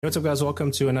Hey, what's up, guys?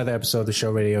 Welcome to another episode of the Show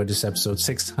Radio. This is episode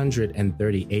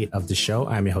 638 of the show.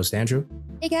 I'm your host, Andrew.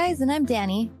 Hey, guys, and I'm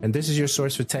Danny. And this is your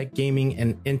source for tech, gaming,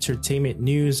 and entertainment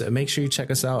news. Make sure you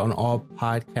check us out on all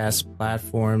podcast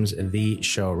platforms, The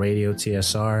Show Radio,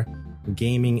 TSR,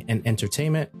 gaming, and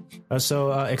entertainment.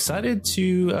 Excited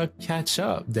to catch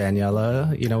up,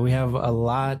 Daniela. You know, we have a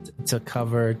lot to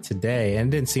cover today,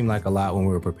 and it didn't seem like a lot when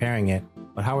we were preparing it.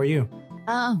 But how are you?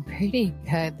 Oh, pretty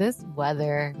good. This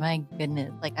weather, my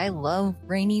goodness. Like, I love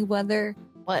rainy weather,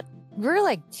 but we're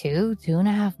like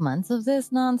 2.5 months of this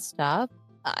nonstop.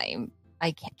 I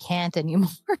can't anymore.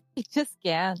 I just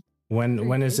can't.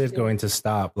 When is it going to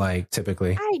stop, like,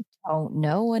 typically? I don't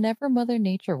know. Whenever Mother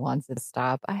Nature wants it to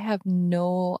stop, I have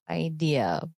no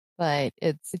idea, but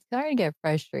it's starting to get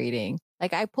frustrating.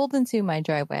 Like, I pulled into my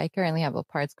driveway. I currently have a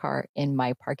parts car in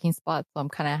my parking spot, so I'm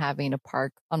kind of having to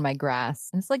park on my grass.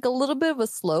 And it's like a little bit of a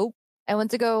slope. I went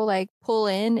to go like pull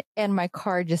in and my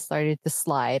car just started to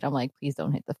slide. I'm like, please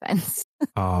don't hit the fence.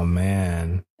 Oh,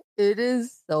 man. It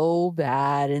is so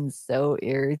bad and so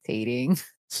irritating.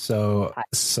 So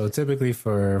typically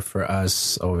for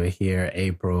us over here,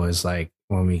 April is like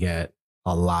when we get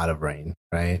a lot of rain,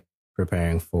 right?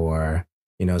 Preparing for,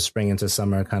 spring into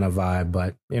summer kind of vibe,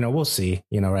 but, we'll see.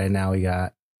 Right now we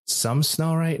got some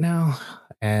snow right now,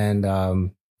 and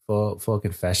full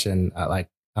confession, I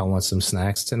want some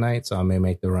snacks tonight, so I may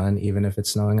make the run even if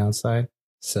it's snowing outside.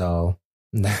 So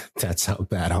that's how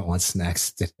bad I want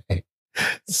snacks today.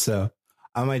 So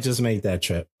I might just make that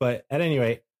trip. But at any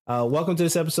rate, welcome to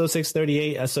this episode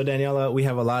 638. So Daniela, we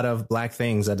have a lot of black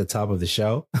things at the top of the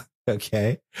show.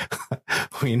 Okay.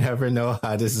 We never know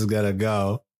how this is going to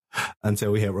go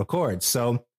until we hit record.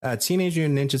 So Teenage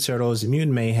Mutant Ninja Turtles,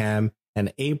 Mutant Mayhem,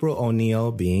 and April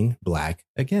O'Neil being black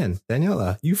again.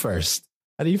 Daniela, you first.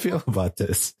 How do you feel about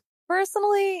this?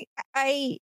 Personally,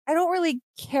 I don't really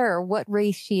care what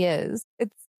race she is.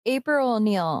 It's April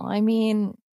O'Neil. I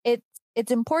mean,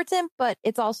 it's important, but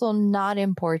it's also not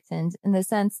important in the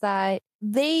sense that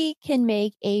they can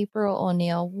make April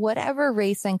O'Neil whatever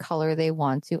race and color they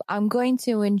want to. I'm going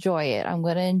to enjoy it. I'm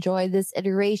going to enjoy this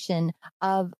iteration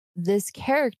of this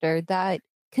character that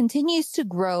continues to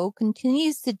grow,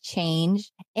 continues to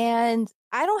change, and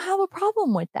I don't have a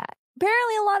problem with that.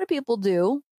 Apparently, a lot of people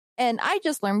do. And I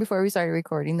just learned before we started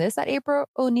recording this that April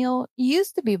O'Neil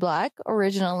used to be black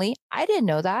originally. I didn't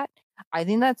know that. I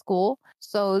think that's cool.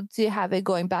 So to have it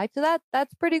going back to that,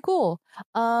 that's pretty cool.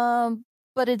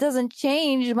 But it doesn't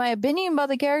change my opinion about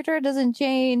the character. It doesn't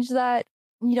change that,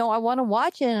 I want to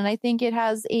watch it. And I think it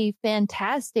has a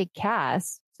fantastic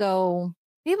cast. So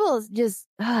people just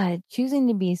choosing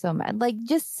to be so mad. Like,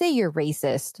 just say you're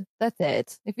racist. That's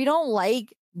it. If you don't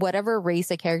like whatever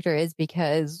race a character is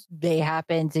because they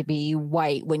happen to be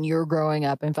white when you're growing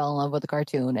up and fell in love with the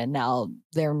cartoon and now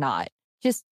they're not,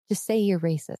 just say you're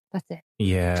racist. That's it.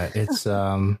 Yeah, it's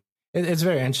it's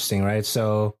very interesting, right?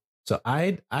 So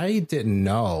I didn't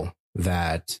know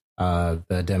that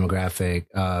the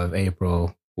demographic of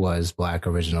April was black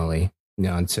originally,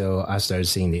 until I started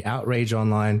seeing the outrage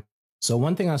online. So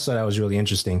one thing I saw that was really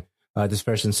interesting, this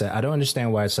person said, I don't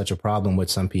understand why it's such a problem with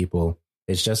some people.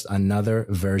 It's just another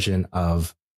version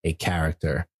of a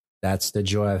character. That's the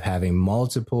joy of having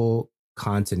multiple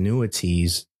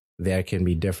continuities. There can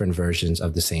be different versions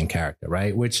of the same character,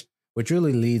 right? Which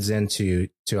really leads into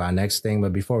our next thing.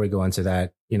 But before we go into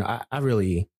that, I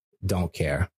really don't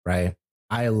care, right?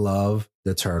 I love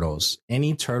the Turtles.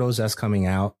 Any Turtles that's coming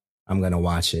out, I'm going to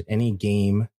watch it. Any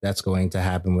game that's going to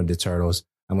happen with the Turtles,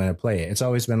 I'm going to play it. It's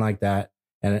always been like that.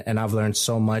 And I've learned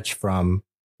so much from,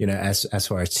 as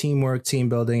far as teamwork, team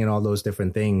building, and all those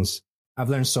different things. I've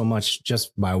learned so much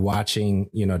just by watching,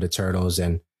 the Turtles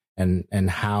and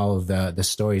how the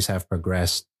stories have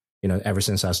progressed, ever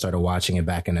since I started watching it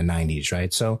back in the 90s,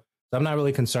 right? So I'm not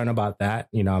really concerned about that.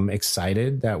 I'm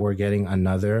excited that we're getting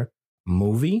another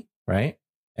movie, right?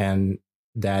 And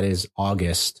that is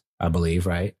August, I believe,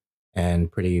 right?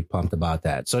 And pretty pumped about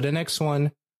that. So the next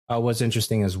one was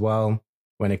interesting as well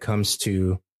when it comes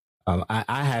to,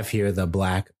 I have here the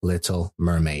Black Little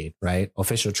Mermaid, right?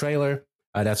 Official trailer.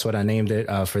 That's what I named it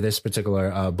for this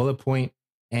particular bullet point.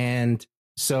 And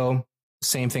so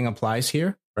same thing applies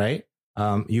here, right?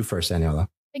 You first, Daniela.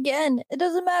 Again, it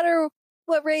doesn't matter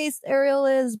what race Ariel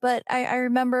is, but I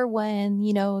remember when,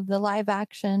 the live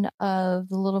action of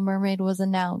The Little Mermaid was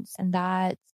announced and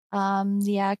that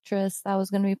the actress that was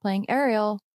going to be playing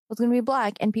Ariel was going to be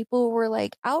black and people were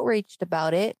like outraged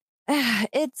about it.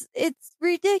 It's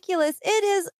ridiculous.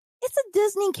 It's a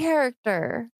Disney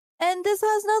character. And this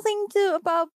has nothing to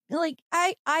about, like,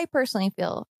 I personally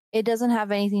feel it doesn't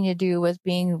have anything to do with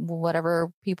being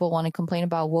whatever people want to complain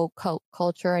about woke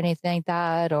culture or anything like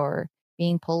that, or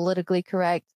being politically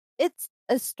correct. It's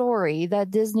a story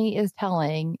that Disney is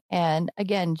telling. And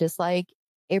again, just like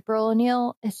April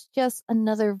O'Neil, it's just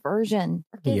another version.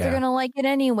 Kids are going to like it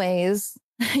anyways.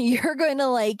 You're going to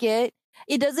like it.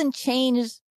 It doesn't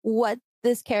change what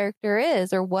this character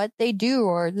is or what they do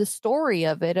or the story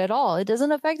of it at all. It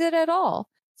doesn't affect it at all.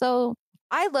 So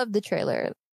I love the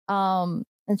trailer.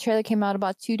 The trailer came out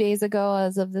about 2 days ago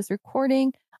as of this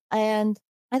recording, and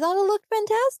I thought it looked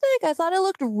fantastic. I thought it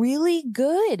looked really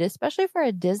good, especially for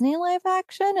a Disney live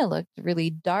action. It looked really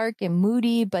dark and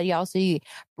moody, but also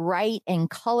bright and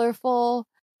colorful.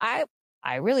 I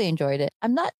really enjoyed it.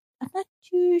 I'm not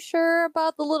too sure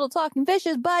about the little talking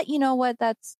fishes, but you know what?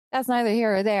 That's neither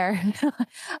here or there.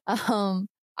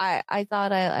 I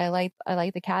thought I like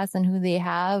the cast and who they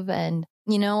have, and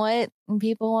you know what? When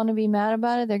people want to be mad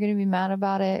about it, they're going to be mad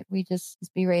about it. We just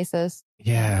be racist.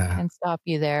 Yeah. And stop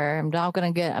you there. I'm not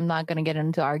going to get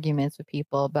into arguments with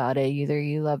people about it. Either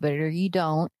you love it or you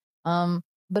don't. But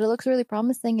it looks really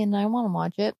promising and I want to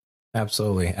watch it.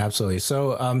 Absolutely. Absolutely.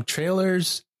 So,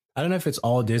 trailers, I don't know if it's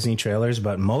all Disney trailers,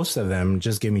 but most of them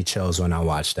just give me chills when I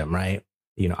watch them, right?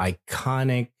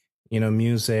 Iconic,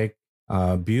 music,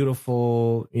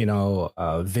 beautiful,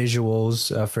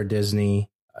 visuals for Disney.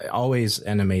 Always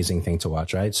an amazing thing to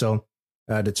watch, right? So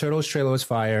the Turtles trailer was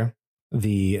fire.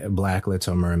 The Black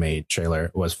Little Mermaid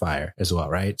trailer was fire as well,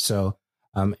 right? So,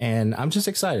 and I'm just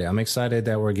excited. I'm excited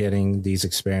that we're getting these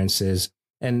experiences.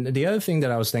 And the other thing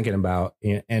that I was thinking about,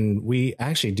 and we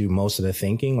actually do most of the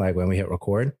thinking, like when we hit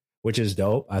record, which is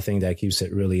dope. I think that keeps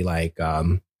it really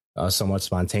somewhat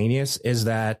spontaneous, is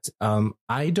that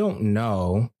I don't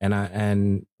know,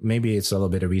 and maybe it's a little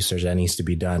bit of research that needs to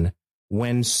be done.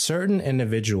 When certain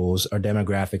individuals or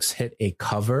demographics hit a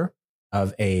cover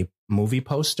of a movie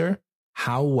poster,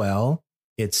 how well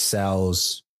it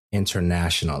sells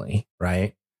internationally,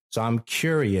 right? So I'm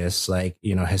curious,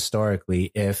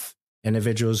 historically, if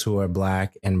individuals who are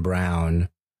Black and brown,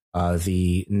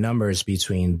 the numbers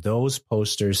between those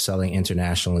posters selling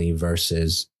internationally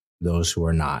versus those who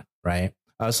are not, right?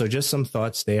 So just some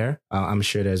thoughts there. I'm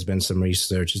sure there's been some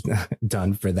research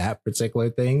done for that particular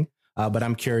thing. But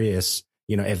I'm curious,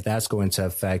 if that's going to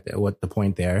affect what the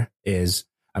point there is.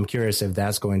 I'm curious if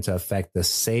that's going to affect the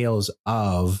sales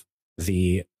of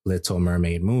the Little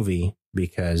Mermaid movie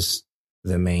because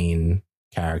the main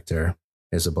character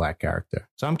is a Black character.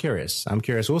 So I'm curious.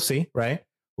 We'll see, right?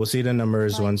 We'll see the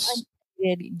numbers once.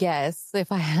 I did guess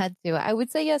if I had to. I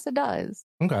would say yes, it does.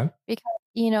 Okay.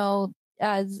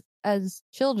 Because, as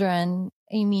children,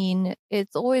 I mean,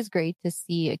 it's always great to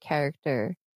see a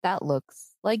character that looks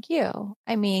like you.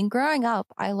 I mean, growing up,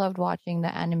 I loved watching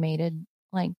the animated,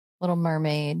 Little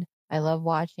Mermaid. I love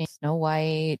watching Snow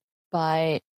White,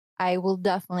 but I will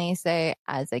definitely say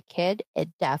as a kid, it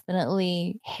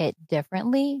definitely hit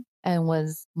differently and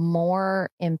was more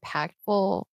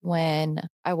impactful when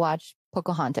I watched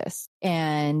Pocahontas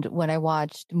and when I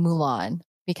watched Mulan,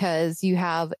 because you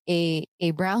have a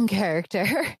brown character,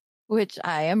 which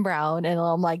I am brown, and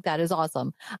I'm like, that is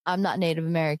awesome. I'm not Native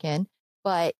American,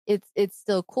 but it's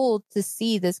still cool to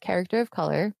see this character of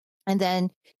color. And then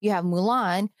you have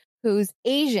Mulan, who's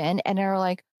Asian, and they're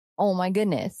like, oh my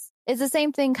goodness. It's the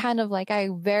same thing, kind of like I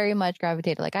very much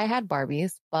gravitated. Like I had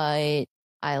Barbies, but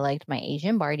I liked my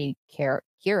Asian Barbie, Kira.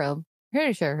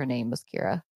 Pretty sure her name was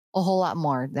Kira. A whole lot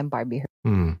more than Barbie.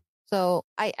 So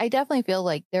I definitely feel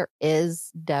like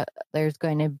there's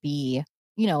going to be,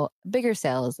 bigger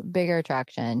sales, bigger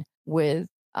attraction with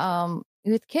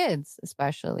kids,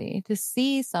 especially to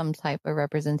see some type of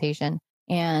representation.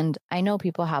 And I know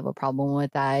people have a problem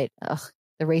with that.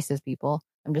 The racist people.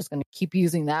 I'm just going to keep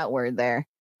using that word there.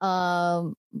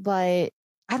 But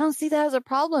I don't see that as a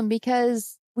problem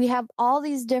because we have all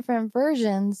these different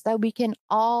versions that we can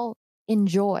all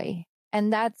enjoy.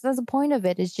 And that's the point of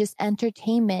it, is just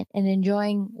entertainment and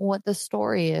enjoying what the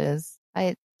story is.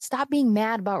 Stop being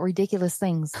mad about ridiculous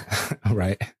things.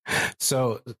 Right.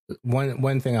 So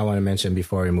one thing I want to mention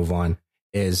before we move on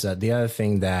is the other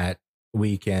thing that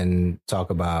we can talk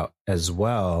about as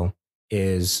well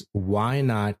is why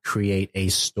not create a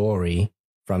story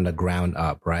from the ground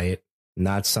up, right?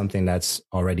 Not something that's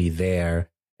already there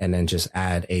and then just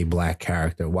add a Black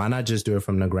character. Why not just do it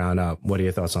from the ground up? What are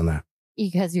your thoughts on that?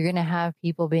 Because you're going to have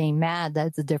people being mad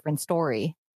that's a different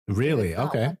story. Really?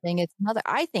 Okay. One thing, it's another.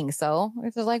 I think so.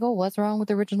 It's just like, oh, what's wrong with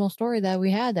the original story that we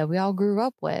had, that we all grew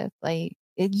up with?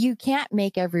 You can't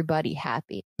make everybody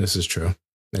happy. This is true.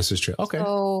 This is true. Okay.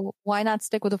 So why not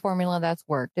stick with a formula that's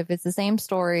worked? If it's the same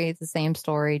story, it's the same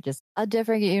story, just a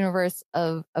different universe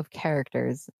of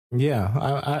characters.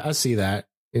 Yeah, I see that.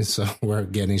 And so we're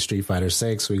getting Street Fighter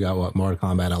 6. We got what, Mortal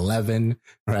Kombat 11,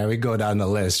 right? We go down the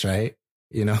list, right?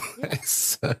 You know,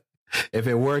 if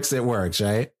it works, it works,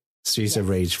 right? Streets of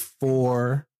Rage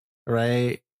 4,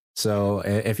 right? So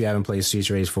if you haven't played Streets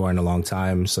of Rage 4 in a long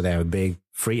time, so they have a big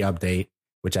free update,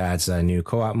 which adds new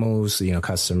co-op moves, you know,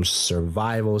 custom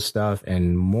survival stuff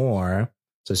and more.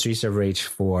 So Streets of Rage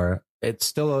 4, it's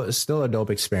still a dope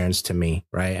experience to me,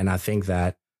 right? And I think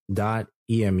that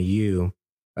 .emu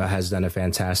has done a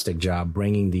fantastic job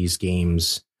bringing these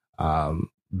games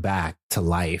back to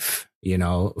life, you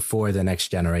know, for the next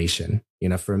generation, you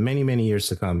know, for many, many years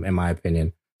to come, in my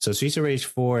opinion. So Streets of Rage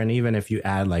 4, and even if you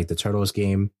add like the Turtles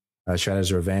game,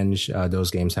 Shredder's Revenge,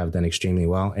 those games have done extremely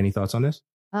well. Any thoughts on this?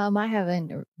 I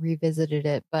haven't revisited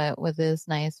it, but with this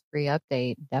nice free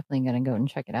update, definitely going to go and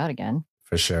check it out again.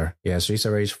 For sure. Yeah, Streets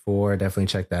of Rage 4, definitely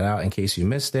check that out in case you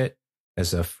missed it.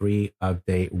 There's a free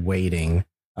update waiting.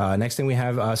 Next thing we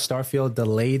have Starfield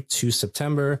delayed to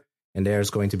September, and there's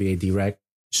going to be a direct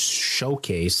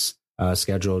showcase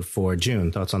scheduled for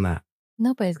June. Thoughts on that?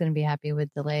 Nobody's going to be happy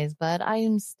with delays, but I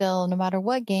am still, no matter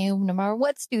what game, no matter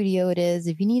what studio it is,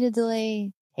 if you need a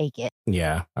delay, take it.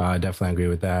 Yeah, I definitely agree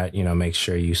with that. You know, make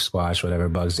sure you squash whatever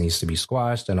bugs needs to be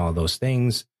squashed and all those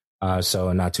things.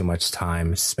 So not too much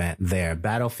time spent there.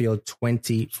 Battlefield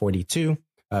 2042,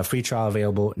 free trial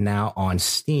available now on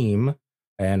Steam.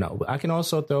 And I can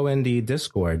also throw in the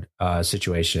Discord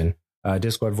situation.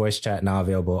 Discord voice chat now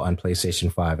available on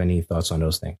PlayStation 5. Any thoughts on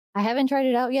those things? I haven't tried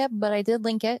it out yet, but I did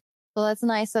link it. So that's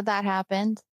nice that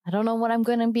happened. I don't know when I'm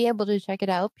going to be able to check it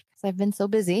out because I've been so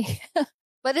busy.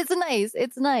 But it's nice.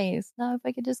 It's nice. Now, if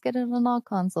I could just get it on all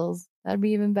consoles, that'd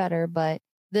be even better. But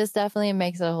this definitely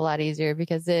makes it a whole lot easier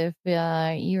because if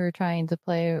you were trying to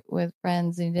play with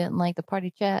friends and you didn't like the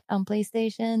party chat on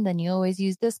PlayStation, then you always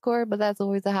use Discord, but that's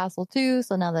always a hassle too.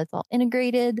 So now that's all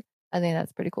integrated. I think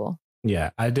that's pretty cool.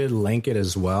 Yeah, I did link it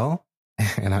as well.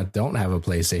 And I don't have a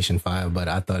PlayStation 5, but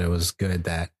I thought it was good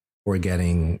that we're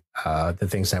getting the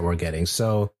things that we're getting.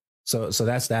 So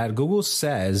that's that. Google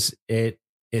says it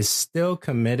is still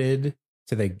committed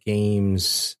to the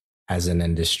games as an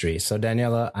industry. So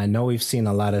Daniela, I know we've seen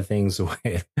a lot of things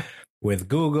with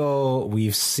Google.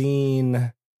 We've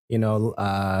seen, you know,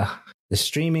 the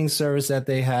streaming service that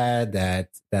they had that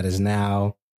is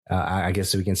now, I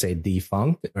guess we can say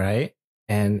defunct, right?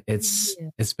 And it's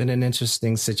been an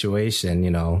interesting situation.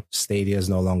 You know, Stadia is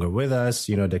no longer with us.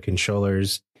 You know, the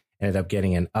controllers ended up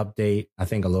getting an update, I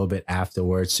think a little bit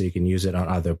afterwards, so you can use it on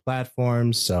other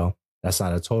platforms. So that's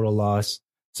not a total loss.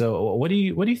 So what do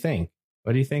you think?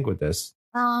 What do you think with this?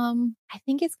 I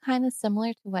think it's kind of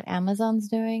similar to what Amazon's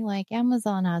doing. Like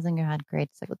Amazon hasn't had great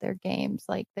success with their games.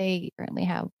 Like they currently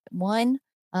have one,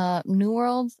 New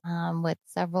Worlds, with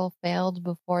several failed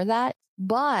before that,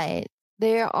 but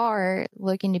they are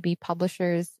looking to be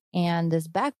publishers and this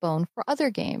backbone for other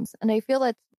games. And I feel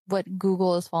that's what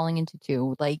Google is falling into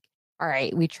too. Like, all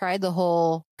right, we tried the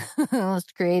whole,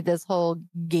 let's create this whole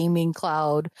gaming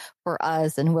cloud for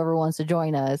us and whoever wants to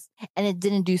join us. And it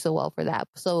didn't do so well for that.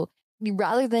 So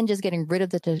rather than just getting rid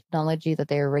of the technology that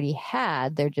they already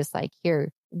had, they're just like, here,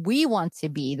 we want to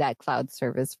be that cloud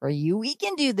service for you. We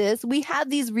can do this. We have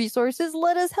these resources.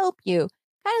 Let us help you.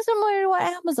 Kind of similar to what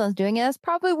Amazon's doing. And that's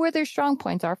probably where their strong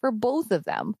points are for both of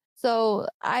them. So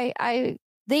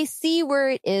they see where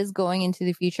it is going into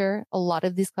the future. A lot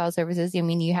of these cloud services, I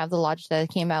mean, you have the Logitech that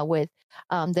came out with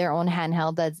their own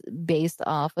handheld that's based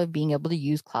off of being able to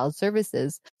use cloud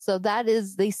services. So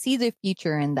they see the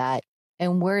future in that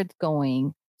and where it's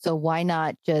going. So why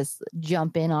not just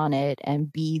jump in on it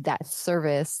and be that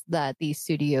service that these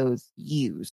studios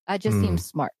use? That just seems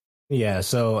smart. Yeah.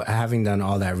 So having done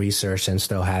all that research and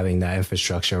still having that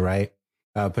infrastructure, right?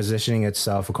 Positioning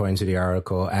itself, according to the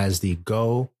article, as the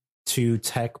go-to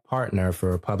tech partner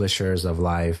for publishers of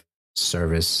live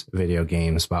service video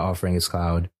games by offering its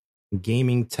cloud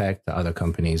gaming tech to other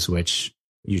companies, which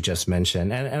you just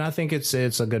mentioned. And I think it's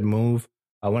a good move.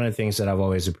 One of the things that I've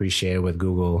always appreciated with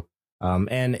Google,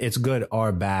 and it's good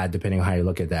or bad, depending on how you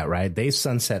look at that, right? They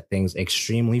sunset things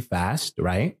extremely fast,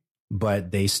 right?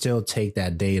 But they still take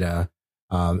that data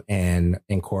and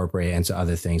incorporate it into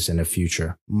other things in the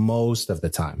future, most of the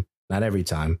time, not every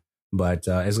time. But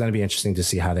it's going to be interesting to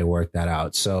see how they work that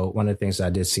out. So one of the things I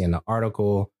did see in the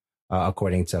article,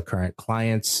 according to current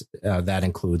clients, that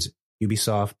includes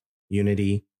Ubisoft,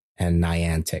 Unity, and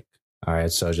Niantic. All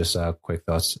right. So just quick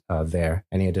thoughts there.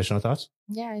 Any additional thoughts?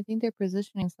 Yeah, I think they're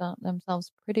positioning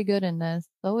themselves pretty good in this.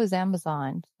 So is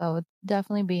Amazon. So it's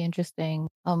definitely be interesting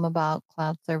about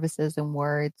cloud services and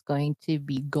where it's going to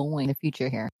be going in the future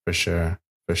here. For sure.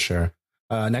 For sure.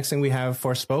 Next thing we have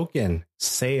Forspoken.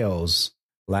 Sales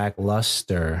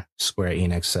lackluster, Square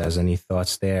Enix says. Any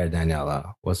thoughts there,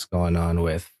 Daniela? What's going on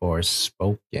with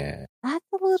Forspoken? That's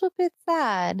a little bit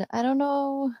sad. I don't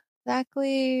know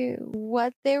exactly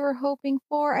what they were hoping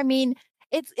for. I mean,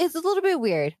 it's a little bit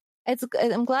weird.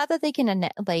 I'm glad that they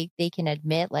can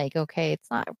admit like, okay, it's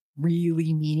not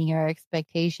really meeting our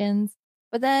expectations.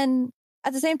 But then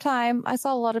at the same time, I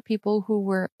saw a lot of people who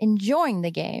were enjoying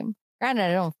the game. Granted,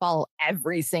 I don't follow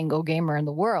every single gamer in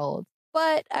the world,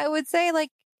 but I would say like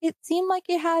it seemed like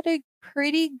it had a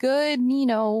pretty good,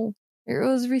 it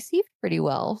was received pretty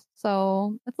well.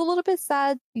 So it's a little bit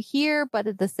sad to hear, but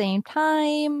at the same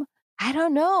time, I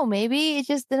don't know. Maybe it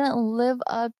just didn't live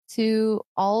up to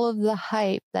all of the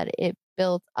hype that it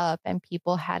built up and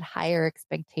people had higher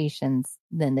expectations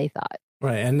than they thought.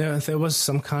 Right. And there was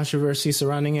some controversy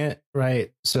surrounding it.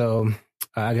 Right. So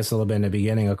I guess a little bit in the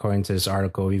beginning, according to this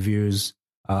article, reviews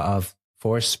of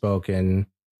Forspoken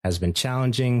has been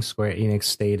challenging, Square Enix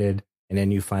stated in a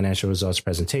new financial results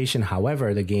presentation.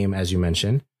 However, the game, as you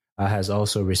mentioned, has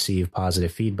also received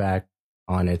positive feedback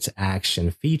on its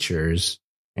action features,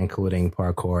 including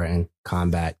parkour and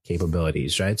combat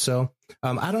capabilities, right? So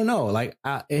I don't know, like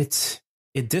it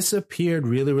disappeared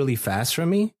really, really fast from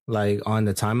me, like on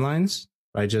the timelines,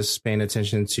 right? Just paying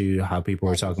attention to how people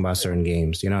were talking about certain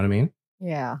games. You know what I mean?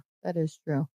 Yeah, that is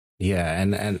true. Yeah.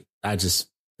 And I just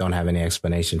don't have any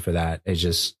explanation for that. It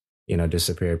just,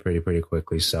 disappeared pretty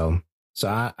quickly. So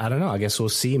I don't know. I guess we'll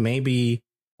see. Maybe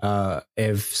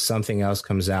if something else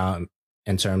comes out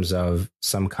in terms of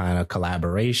some kind of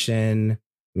collaboration,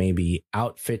 maybe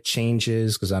outfit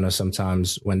changes, because I know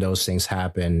sometimes when those things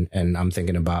happen, and I'm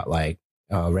thinking about like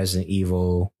Resident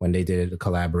Evil when they did a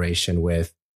collaboration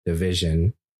with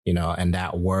Division, and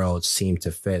that world seemed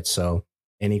to fit. So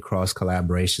any cross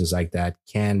collaborations like that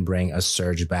can bring a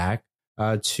surge back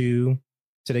to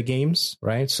the games,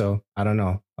 right? So I don't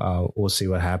know. We'll see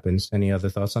what happens. Any other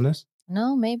thoughts on this?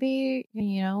 No, maybe,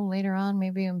 later on,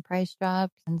 maybe when price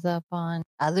drop ends up on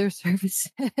other services,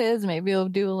 maybe it'll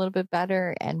do a little bit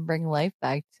better and bring life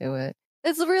back to it.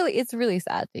 It's really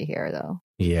sad to hear though.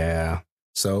 Yeah.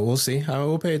 So we'll see.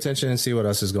 We'll pay attention and see what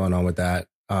else is going on with that.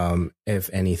 If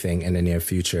anything in the near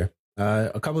future.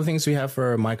 A couple of things we have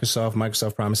for Microsoft.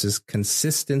 Microsoft promises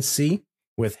consistency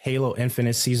with Halo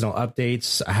Infinite seasonal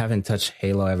updates. I haven't touched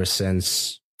Halo ever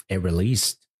since it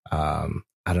released.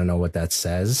 I don't know what that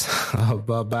says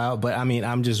about, but I mean,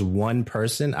 I'm just one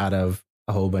person out of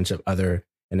a whole bunch of other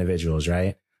individuals,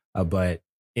 right? But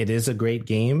it is a great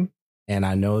game. And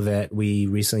I know that we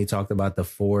recently talked about the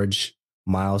Forge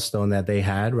milestone that they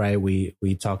had, right? We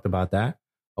talked about that.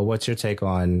 What's your take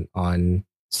on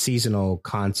seasonal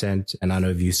content? And I know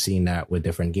you've seen that with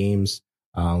different games.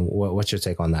 What's your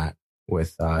take on that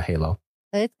with Halo?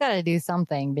 It's got to do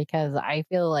something because I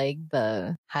feel like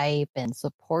the hype and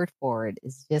support for it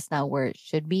is just not where it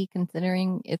should be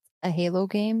considering it's a Halo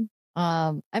game.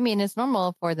 I mean, it's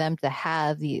normal for them to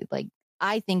have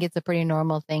I think it's a pretty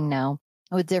normal thing now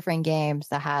with different games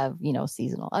to have,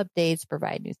 seasonal updates,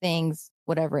 provide new things,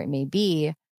 whatever it may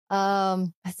be.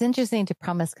 It's interesting to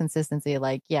promise consistency.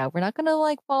 Like, yeah, we're not going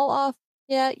to fall off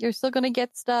yet. You're still going to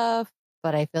get stuff,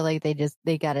 but I feel like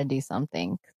they got to do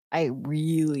something. I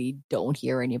really don't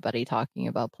hear anybody talking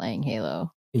about playing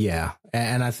Halo. Yeah.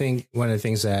 And I think one of the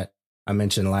things that I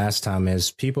mentioned last time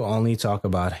is people only talk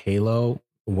about Halo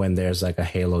when there's like a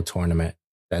Halo tournament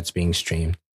that's being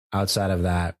streamed. Outside of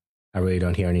that, I really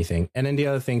don't hear anything. And then the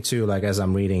other thing too, like as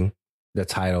I'm reading the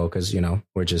title, because,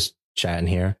 we're just chatting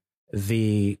here,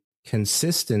 the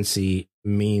consistency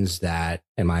means that,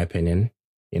 in my opinion,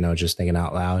 just thinking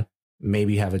out loud,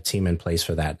 maybe have a team in place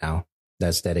for that now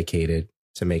that's dedicated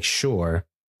to make sure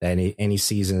that any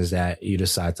seasons that you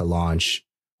decide to launch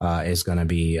is going to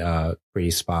be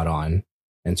pretty spot on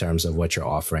in terms of what you're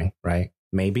offering, right?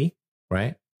 Maybe,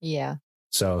 right? Yeah.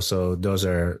 So those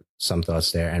are some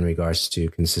thoughts there in regards to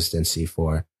consistency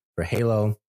for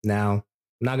Halo. Now, I'm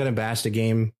not going to bash the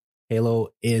game.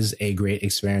 Halo is a great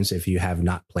experience if you have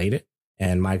not played it.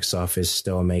 And Microsoft is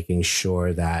still making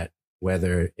sure that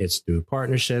whether it's through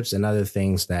partnerships and other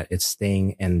things, that it's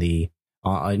staying in the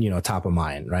top of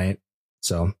mind, right?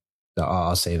 So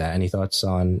I'll say that. Any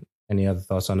other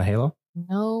thoughts on the Halo?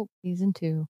 No, season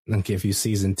 2. I'll give you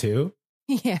season 2.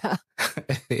 Yeah.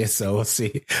 So we'll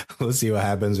see what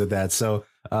happens with that. So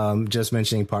just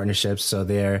mentioning partnerships. So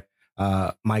there,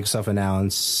 Microsoft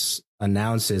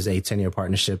announces a 10-year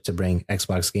partnership to bring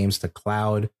Xbox games to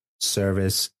cloud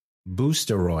service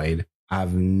Boosteroid.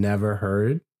 I've never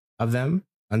heard of them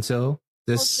until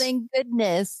this. Oh, thank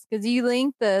goodness, because you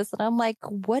linked this, and I'm like,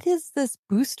 what is this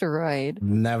Boosteroid?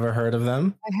 Never heard of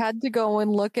them. I had to go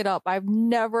and look it up. I've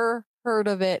never heard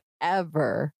of it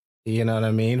ever. You know what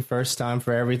I mean? First time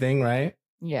for everything, right?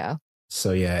 Yeah.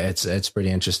 So yeah, it's pretty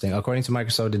interesting. According to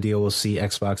Microsoft, the deal will see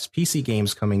Xbox PC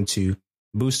games coming to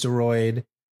Boosteroid,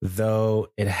 though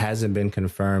it hasn't been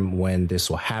confirmed when this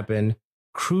will happen.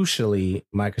 Crucially,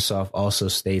 Microsoft also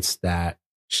states that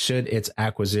should its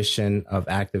acquisition of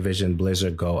Activision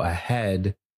Blizzard go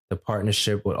ahead, the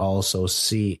partnership would also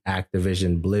see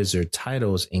Activision Blizzard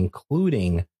titles,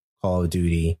 including Call of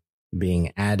Duty,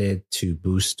 being added to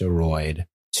Boosteroid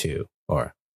 2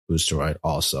 or Boosteroid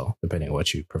also, depending on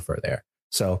what you prefer there.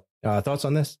 So thoughts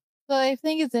on this? So I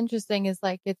think it's interesting is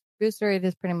like it's Boosteroid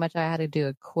is pretty much I had to do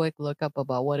a quick lookup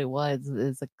about what it was.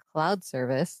 It's a cloud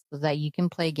service so that you can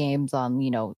play games on,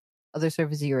 other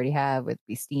services you already have, with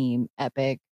Steam,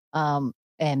 Epic,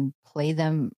 and play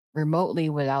them remotely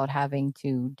without having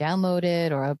to download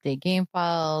it or update game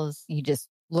files. You just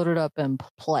load it up and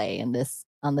play on this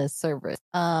service.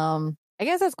 I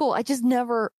guess that's cool. I just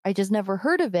never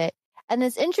heard of it. And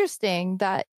it's interesting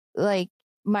that like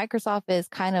Microsoft is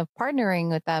kind of partnering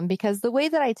with them, because the way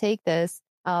that I take this,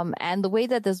 and the way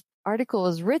that this article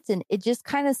is written, it just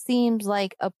kind of seems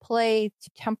like a play to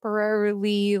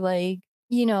temporarily,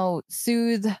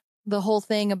 soothe the whole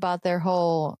thing about their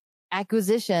whole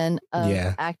acquisition of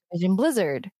Activision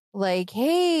Blizzard. Like,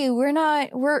 hey, we're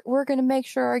going to make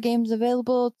sure our game's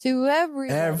available to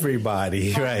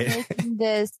everybody, right?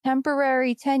 This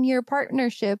temporary 10-year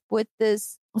partnership with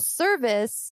this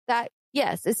service that,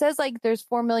 yes, it says like there's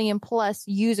 4 million plus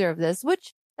user of this,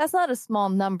 which that's not a small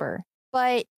number,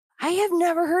 but I have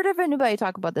never heard of anybody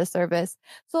talk about this service.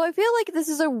 So I feel like this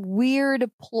is a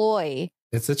weird ploy.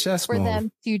 It's a chess for move.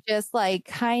 Them to just like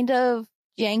kind of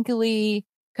jankily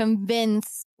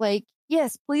convince, like,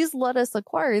 yes, please let us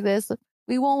acquire this.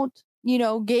 We won't,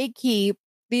 gatekeep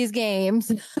these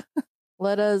games.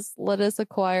 let us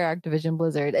acquire Activision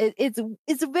Blizzard. It's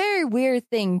a very weird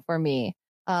thing for me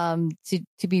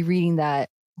to be reading that,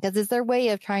 because it's their way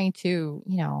of trying to,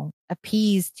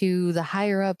 appease to the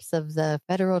higher ups of the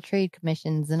federal trade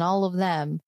commissions and all of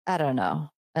them. I don't know.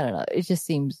 It just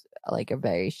seems like a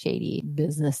very shady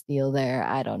business deal there.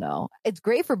 I don't know. It's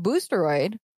great for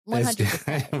Boosteroid.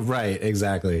 100%. Right.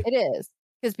 Exactly. It is,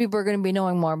 because people are going to be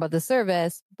knowing more about the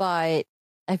service, but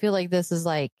I feel like this is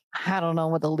like, I don't know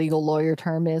what the legal lawyer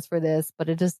term is for this, but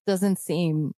it just doesn't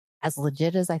seem as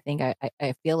legit as I think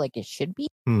I feel like it should be.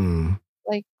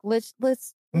 Like, let's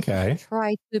okay,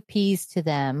 try to appease to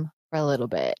them for a little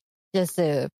bit, just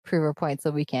to prove a point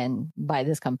so we can buy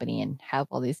this company and have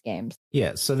all these games.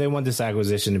 Yeah, so they want this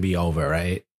acquisition to be over,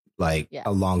 right? Like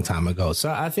a long time ago. So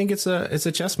I think it's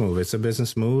a chess move. It's a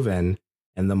business move, and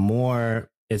the more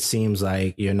it seems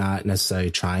like you're not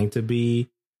necessarily trying to be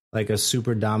like a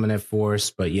super dominant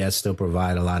force, but yet still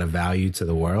provide a lot of value to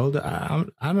the world. I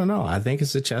don't know. I think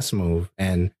it's a chess move.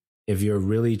 And if you're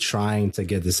really trying to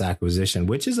get this acquisition,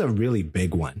 which is a really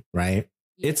big one, right?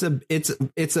 Yeah.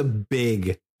 It's a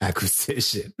big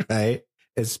acquisition, right?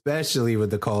 Especially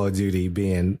with the Call of Duty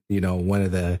being, one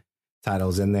of the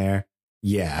titles in there.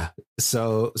 Yeah.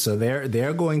 So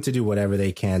they're going to do whatever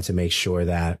they can to make sure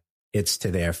that it's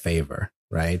to their favor,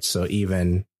 right? So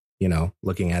even,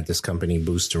 looking at this company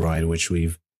Boosteroid, which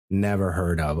we've never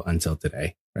heard of until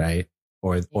today, right?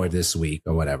 Or this week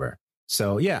or whatever.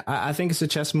 So yeah, I think it's a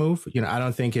chess move. I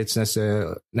don't think it's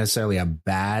necessarily a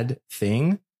bad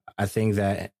thing. I think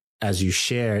that, as you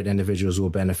shared, individuals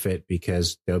will benefit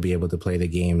because they'll be able to play the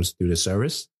games through the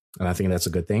service. And I think that's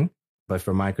a good thing. But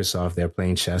for Microsoft, they're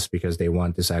playing chess because they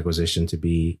want this acquisition to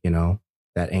be,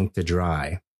 that ink to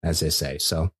dry, as they say.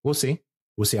 So we'll see.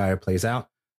 We'll see how it plays out.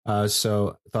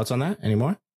 So thoughts on that? Any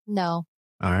more? No.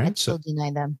 All right. I'd still deny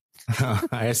them. All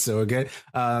right. So we're good.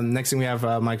 Next thing we have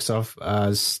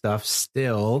Microsoft stuff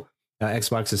still.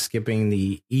 Xbox is skipping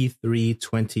the E3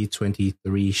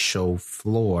 2023 show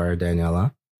floor,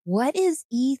 Daniela. What is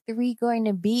E3 going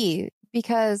to be?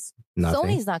 Because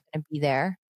Sony's not going to be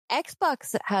there.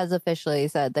 Xbox has officially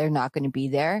said they're not going to be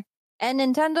there. And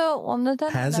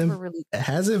Nintendo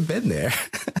hasn't been there.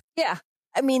 Yeah.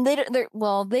 I mean, they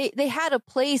had a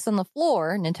place on the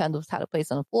floor. Nintendo's had a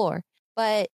place on the floor,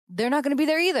 but they're not going to be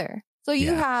there either. So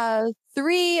you have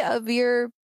 3 of your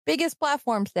biggest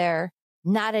platforms there,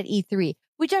 not at E3,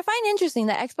 which I find interesting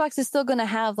that Xbox is still going to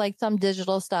have like some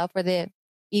digital stuff for the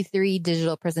E3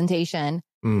 digital presentation.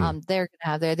 They're going to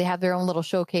have they have their own little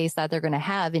showcase that they're going to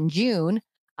have in June,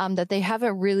 that they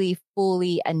haven't really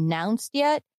fully announced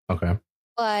yet. Okay.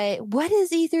 But what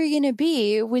is E3 going to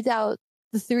be without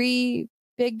the three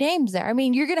big names there. I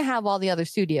mean, you're going to have all the other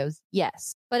studios,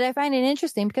 yes. But I find it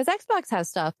interesting because Xbox has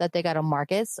stuff that they got to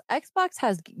market. Xbox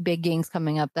has big games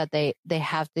coming up that they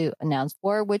have to announce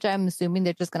for, which I'm assuming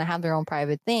they're just going to have their own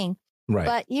private thing. Right.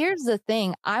 But here's the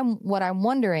thing. What I'm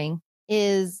wondering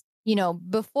is,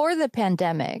 before the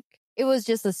pandemic, it was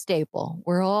just a staple.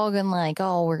 We're all going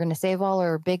to we're going to save all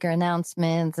our bigger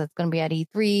announcements. It's going to be at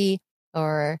E3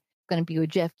 or going to be with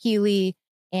Jeff Keighley.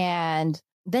 And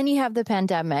then you have the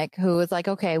pandemic who is like,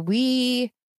 okay,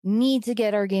 we need to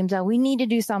get our games out. We need to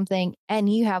do something.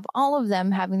 And you have all of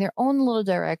them having their own little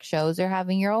direct shows. They're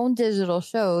having your own digital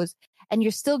shows. And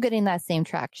you're still getting that same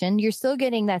traction. You're still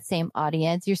getting that same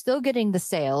audience. You're still getting the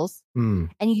sales. And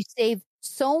you save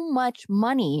so much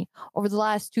money over the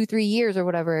last 2-3 years or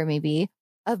whatever it may be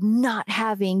of not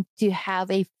having to have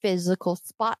a physical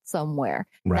spot somewhere,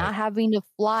 not having to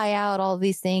fly out all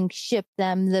these things, ship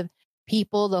them, the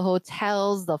people, the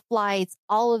hotels, the flights,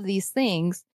 all of these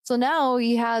things. So now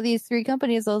you have these three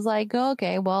companies. I was like,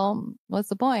 okay, well, what's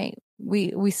the point?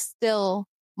 We still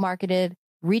marketed,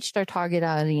 reached our target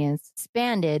audience,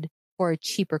 expanded for a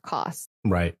cheaper cost.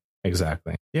 Right.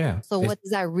 Exactly. Yeah. So what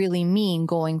does that really mean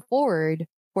going forward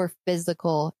for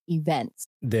physical events?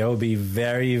 They'll be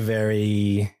very,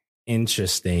 very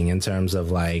interesting in terms of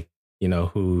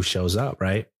who shows up,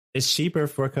 right? It's cheaper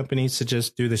for companies to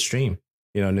just do the stream.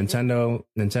 Nintendo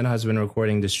has been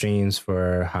recording the streams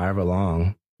for however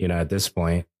long, at this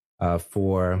point,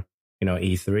 for,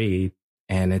 E3.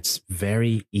 And it's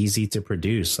very easy to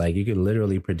produce. Like you could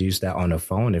literally produce that on a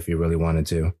phone if you really wanted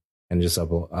to and just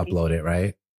upload it,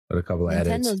 right? With a couple of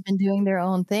edits. Nintendo's been doing their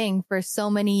own thing for so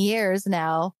many years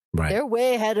now. Right. They're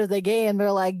way ahead of the game.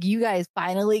 They're like, you guys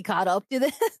finally caught up to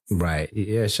this. Right.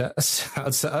 Yeah. Shout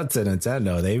out to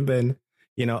Nintendo. They've been,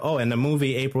 and the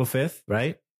movie April 5th,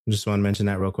 right? Just want to mention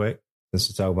that real quick.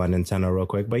 Let's talk about Nintendo real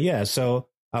quick. But yeah, so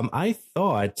I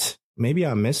thought maybe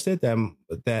I missed it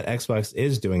that Xbox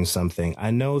is doing something.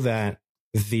 I know that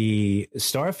the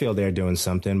Starfield, they're doing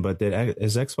something, but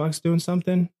is Xbox doing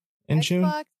something in June?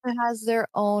 Xbox has their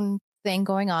own thing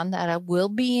going on that will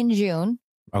be in June.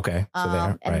 Okay.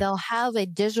 So and they'll have a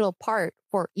digital part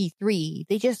for E3.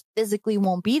 They just physically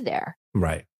won't be there.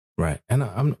 Right.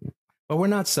 And but we're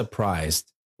not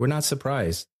surprised.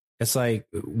 It's like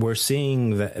we're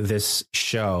seeing this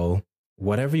show,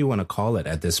 whatever you want to call it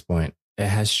at this point. It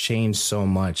has changed so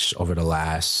much over the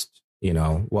last,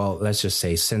 let's just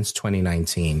say since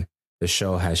 2019, the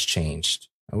show has changed.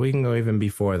 And we can go even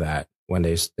before that when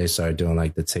they started doing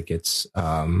the tickets,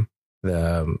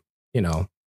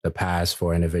 the pass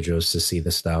for individuals to see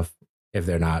the stuff if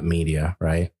they're not media,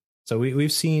 right? So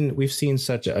we've seen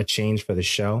such a change for the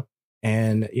show.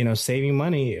 And, saving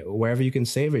money wherever you can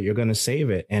save it, you're going to save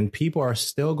it. And people are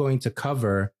still going to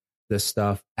cover the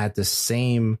stuff at the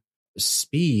same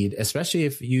speed, especially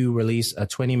if you release a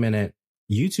 20-minute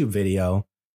YouTube video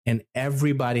and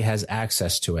everybody has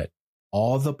access to it.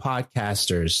 All the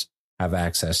podcasters have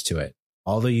access to it.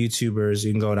 All the YouTubers,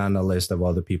 you can go down the list of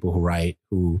all the people who write,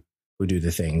 who do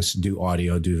the things, do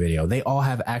audio, do video. They all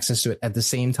have access to it at the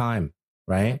same time,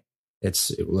 right?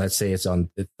 Let's say it's on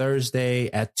the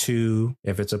Thursday at 2,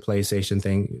 if it's a PlayStation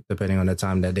thing, depending on the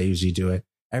time that they usually do it.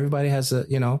 Everybody has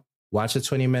to, watch the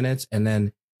 20 minutes and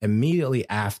then immediately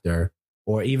after,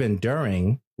 or even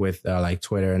during with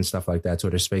Twitter and stuff like that,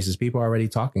 Twitter Spaces, people are already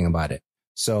talking about it.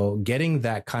 So getting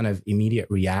that kind of immediate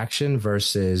reaction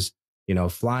versus,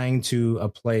 flying to a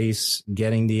place,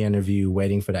 getting the interview,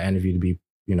 waiting for the interview to be,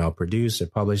 produced or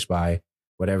published by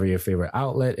whatever your favorite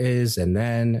outlet is, and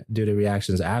then do the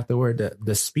reactions afterward.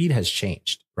 The speed has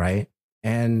changed, right?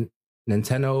 And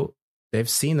Nintendo, they've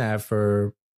seen that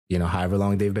for, however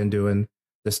long they've been doing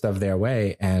the stuff their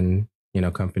way. And,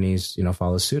 companies,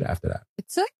 follow suit after that. It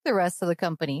took the rest of the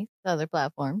company, the other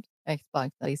platforms,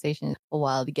 Xbox, PlayStation, a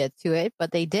while to get to it,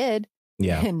 but they did.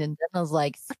 Yeah. And Nintendo's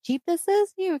like, so cheap this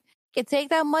is? You can take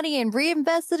that money and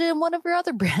reinvest it in one of your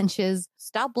other branches.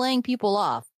 Stop laying people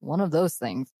off. One of those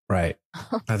things. Right.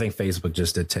 I think Facebook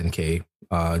just did 10K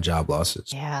job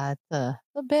losses. Yeah, it's a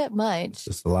bit much. It's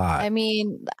just a lot. I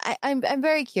mean, I'm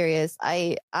very curious.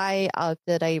 I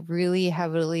really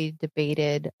heavily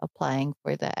debated applying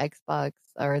for the Xbox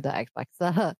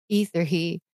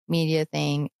E3 media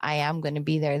thing. I am going to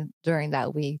be there during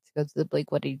that week to go to the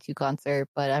Blink-182 concert,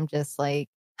 but I'm just like,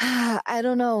 I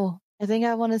don't know. I think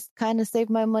I want to kind of save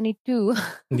my money too.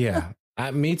 Yeah,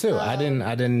 me too. I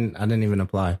didn't even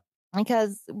apply.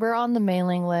 Because we're on the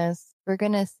mailing list. We're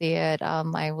going to see it.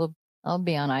 I'll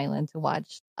be on island to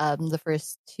watch the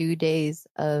first 2 days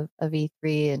of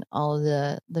E3 and all of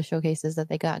the showcases that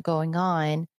they got going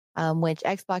on, which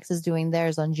Xbox is doing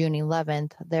theirs on June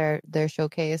 11th, their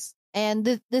showcase. And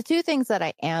the two things that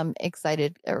I am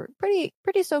excited or pretty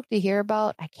stoked to hear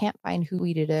about, I can't find who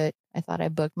tweeted it. I thought I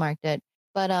bookmarked it,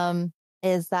 but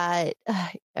is that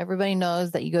everybody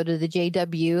knows that you go to the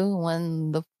JW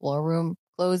when the floor room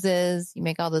closes, you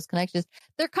make all those connections.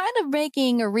 They're kind of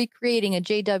making or recreating a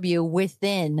JW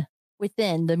within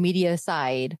the media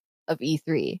side of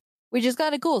E3, which is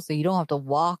kind of cool. So you don't have to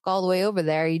walk all the way over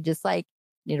there. You just like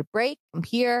need a break. I'm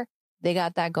here. They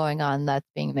got that going on. That's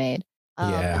being made.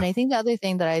 And I think the other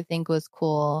thing that I think was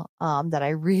cool, that I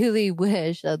really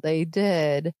wish that they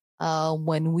did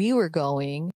when we were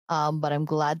going, but I'm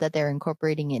glad that they're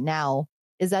incorporating it now,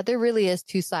 is that there really is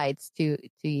two sides to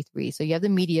E3. So you have the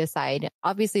media side.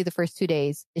 Obviously, the first 2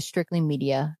 days is strictly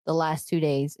media. The last 2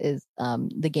 days is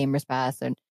the Gamers Pass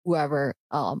and whoever,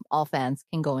 all fans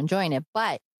can go and join it.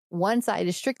 But one side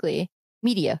is strictly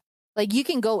media. Like you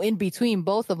can go in between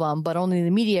both of them, but only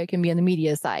the media can be on the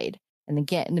media side. And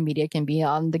the media can be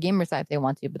on the gamer side if they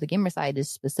want to, but the gamer side is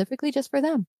specifically just for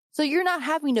them. So you're not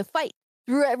having to fight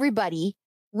through everybody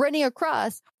running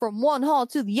across from one hall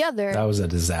to the other. That was a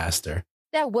disaster.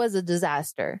 That was a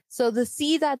disaster. So to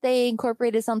see that they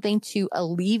incorporated something to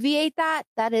alleviate that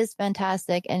is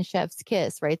fantastic and chef's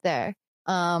kiss right there.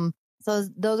 So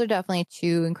those are definitely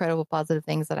two incredible positive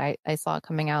things that I saw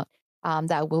coming out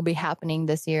that will be happening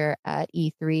this year at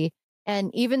E3.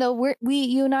 And even though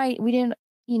you and I didn't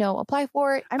apply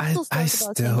for it. I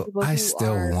still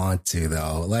want to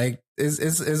though. Like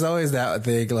it's always that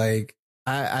thing. Like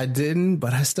I didn't,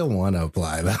 but I still want to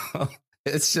apply though.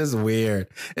 It's just weird.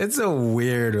 It's a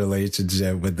weird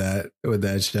relationship with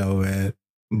that show, man.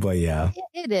 But yeah,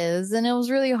 it is, and it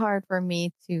was really hard for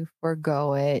me to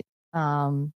forgo it.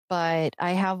 But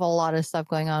I have a lot of stuff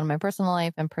going on in my personal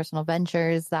life and personal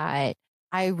ventures that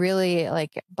I really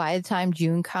like. By the time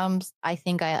June comes, I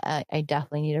think I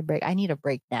definitely need a break. I need a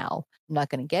break now. I'm not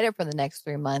going to get it for the next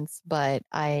 3 months, but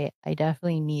I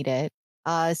definitely need it.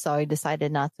 So I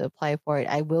decided not to apply for it.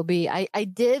 I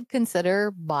did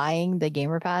consider buying the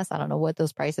Gamer Pass. I don't know what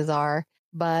those prices are,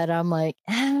 but I'm like,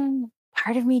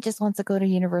 part of me just wants to go to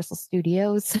Universal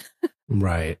Studios.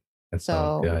 Right. It's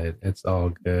all good. It's all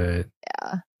good.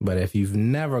 Yeah. But if you've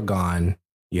never gone,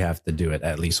 you have to do it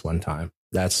at least one time.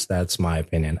 That's my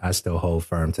opinion. I still hold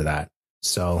firm to that.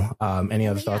 So, any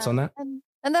other thoughts on that?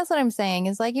 And that's what I'm saying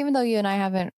is like, even though you and I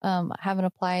haven't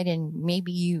applied and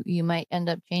maybe you might end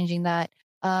up changing that.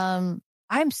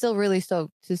 I'm still really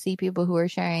stoked to see people who are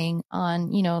sharing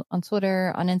on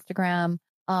Twitter, on Instagram,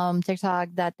 TikTok,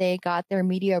 that they got their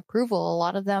media approval. A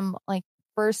lot of them like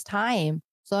first time.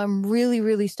 So I'm really,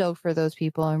 really stoked for those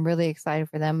people. I'm really excited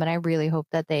for them. And I really hope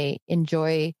that they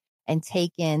enjoy and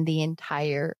take in the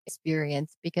entire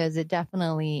experience, because it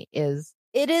definitely is.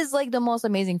 It is like the most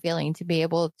amazing feeling to be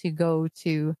able to go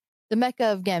to the mecca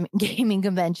of gaming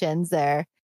conventions there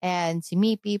and to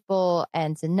meet people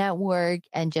and to network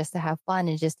and just to have fun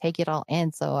and just take it all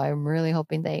in. So I'm really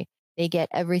hoping they get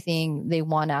everything they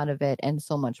want out of it and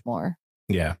so much more.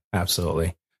 Yeah,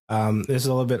 absolutely. This is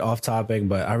a little bit off topic,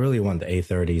 but I really want the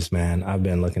A30s, man. I've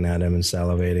been looking at them and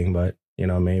salivating, but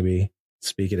maybe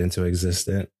speak it into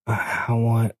existence. I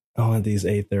want these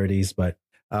A30s, but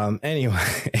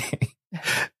anyway,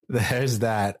 there's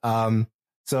that.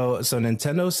 So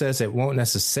Nintendo says it won't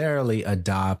necessarily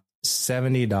adopt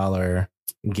 $70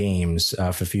 games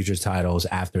for future titles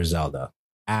after Zelda.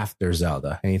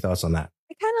 Any thoughts on that?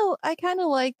 I kind of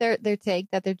like their take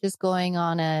that they're just going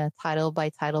on a title by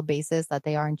title basis, that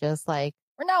they aren't just like,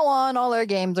 from now on all our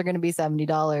games are going to be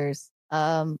 $70.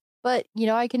 But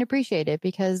I can appreciate it,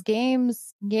 because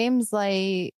games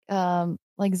like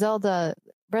Zelda,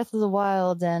 Breath of the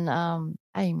Wild, and I'm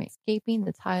escaping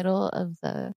the title of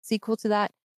the sequel to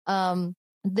that.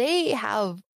 They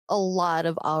have a lot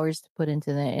of hours to put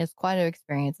into it. It's quite an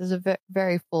experience. It's a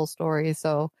very full story.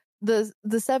 So the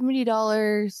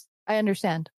 $70, I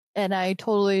understand. And I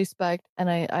totally respect, and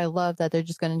I love that they're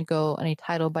just going to go on a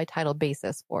title by title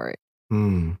basis for it.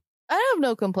 I have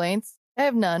no complaints. I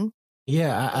have none.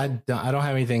 Yeah, I don't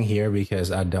have anything here because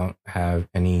I don't have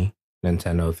any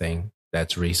Nintendo thing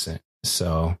that's recent.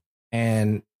 So,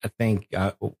 and I think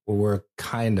we're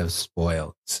kind of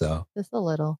spoiled. So just a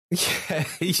little.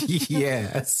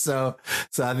 Yeah. So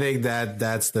I think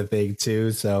that's the thing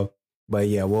too. So, but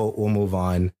yeah, we'll move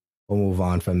on. We'll move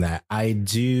on from that. I'm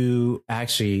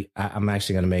actually going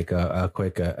to make a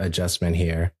quick adjustment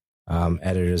here,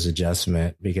 editor's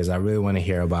adjustment, because I really want to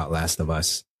hear about Last of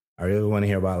Us.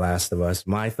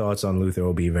 My thoughts on Luther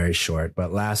will be very short,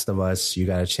 but Last of Us, you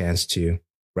got a chance to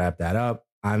wrap that up.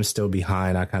 I'm still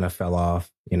behind. I kind of fell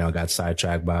off, got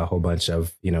sidetracked by a whole bunch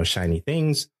of, shiny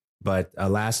things, but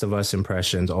Last of Us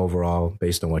impressions overall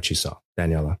based on what you saw.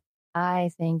 Daniela. I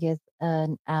think it's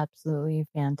an absolutely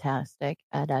fantastic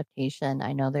adaptation.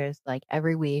 I know there's like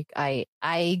every week I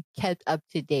kept up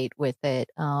to date with it.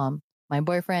 My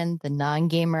boyfriend, the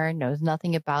non-gamer, knows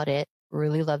nothing about it.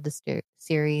 Really love the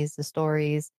series, the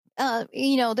stories.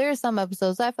 There are some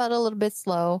episodes I felt a little bit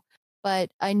slow, but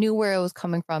I knew where it was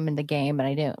coming from in the game, and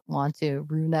I didn't want to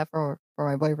ruin that for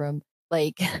my boyfriend.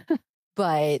 Like,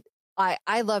 but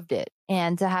I loved it,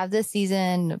 and to have this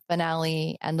season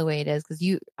finale and the way it is, because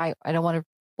I don't want to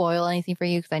spoil anything for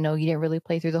you because I know you didn't really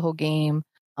play through the whole game.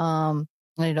 I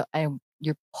don't,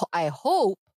 I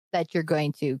hope that you're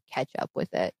going to catch up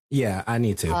with it. Yeah, I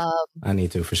need to. I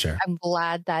need to for sure. I'm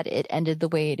glad that it ended the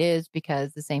way it is,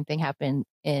 because the same thing happened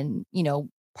in,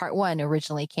 part 1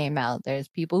 originally came out. There's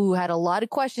people who had a lot of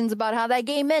questions about how that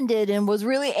game ended and was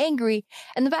really angry.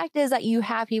 And the fact is that you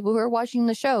have people who are watching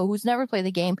the show who's never played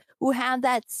the game who have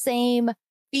that same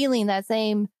feeling, that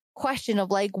same question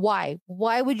of like, why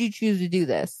would you choose to do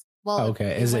this? Well,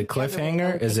 okay. Is it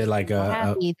cliffhanger? Is it like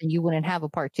happy, then you wouldn't have a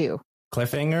part 2.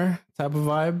 Cliffhanger type of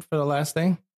vibe for the last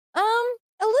thing?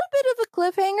 A little bit of a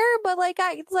cliffhanger, but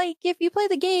it's like if you play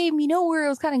the game, you know where it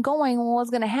was kind of going and what's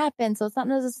going to happen. So it's not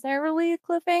necessarily a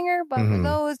cliffhanger, but for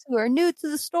those who are new to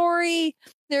the story,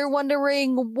 they're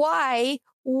wondering why,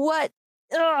 what,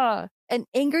 and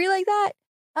angry like that.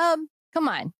 Come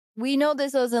on. We know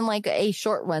this wasn't like a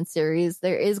short run series.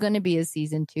 There is going to be a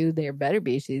season 2. There better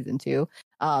be a season 2.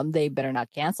 They better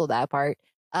not cancel that part.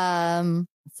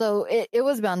 So it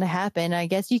was bound to happen. I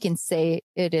guess you can say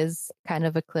it is kind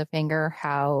of a cliffhanger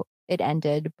how it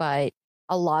ended, but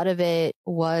a lot of it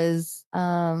was,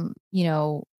 play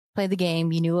the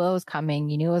game. You knew what was coming.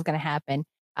 You knew it was going to happen.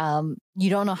 You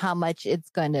don't know how much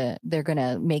they're going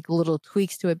to make little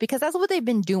tweaks to it, because that's what they've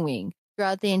been doing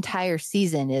throughout the entire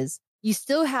season. Is you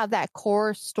still have that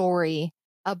core story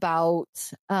about,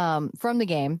 from the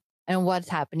game, and what's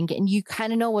happening, and you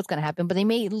kind of know what's going to happen, but they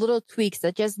made little tweaks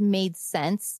that just made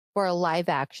sense for a live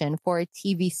action, for a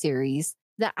TV series,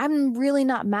 that I'm really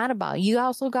not mad about. You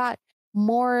also got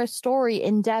more story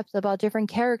in depth about different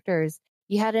characters.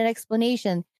 You had an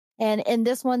explanation, and in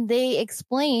this one, they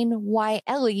explain why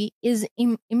Ellie is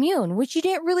immune, which you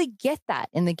didn't really get that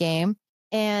in the game.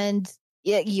 And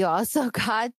you also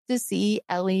got to see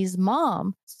Ellie's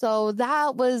mom, so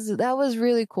that was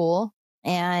really cool.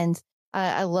 And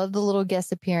I love the little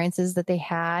guest appearances that they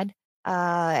had,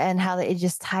 and how it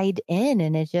just tied in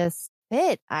and it just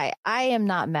fit. I am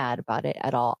not mad about it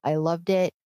at all. I loved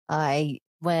it.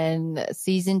 When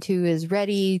season 2 is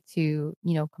ready to,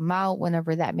 come out,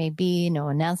 whenever that may be, no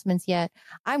announcements yet,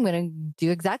 I'm going to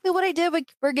do exactly what I did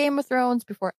for Game of Thrones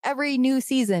before every new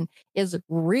season, is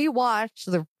rewatch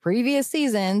the previous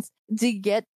seasons to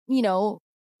get,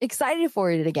 excited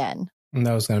for it again. And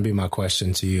that was going to be my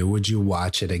question to you. Would you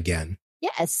watch it again?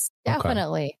 Yes,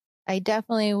 definitely. Okay. I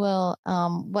definitely will.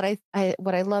 What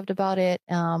I loved about it,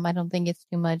 I don't think it's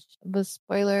too much of a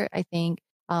spoiler. I think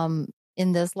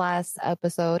in this last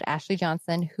episode, Ashley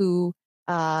Johnson, who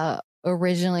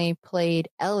originally played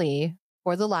Ellie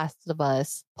for The Last of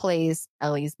Us, plays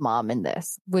Ellie's mom in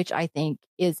this, which I think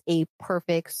is a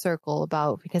perfect circle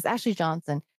because Ashley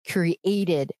Johnson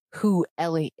created who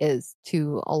Ellie is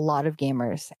to a lot of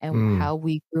gamers and how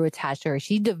we grew attached to her.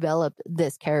 She developed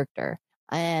this character,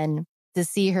 and to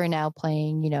see her now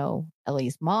playing,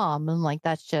 Ellie's mom, I'm like,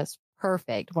 that's just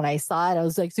perfect. When I saw it, I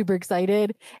was like super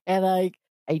excited, and like,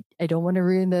 I don't want to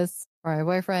ruin this for my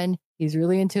boyfriend. He's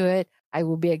really into it. I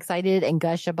will be excited and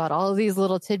gush about all of these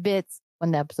little tidbits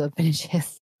when the episode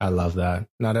finishes. I love that.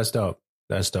 No, that's dope.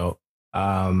 That's dope.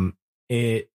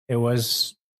 It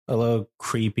was a little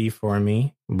creepy for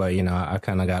me, but I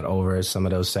kind of got over some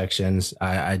of those sections.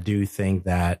 I do think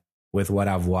that with what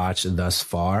I've watched thus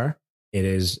far, it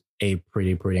is a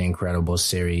pretty incredible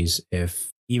series,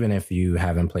 even if you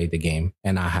haven't played the game,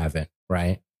 and I haven't,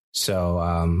 right?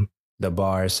 So the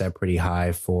bar is set pretty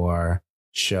high for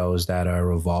shows that are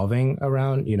revolving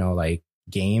around, like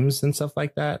games and stuff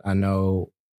like that. I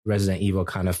know Resident Evil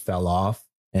kind of fell off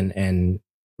and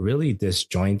really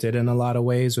disjointed in a lot of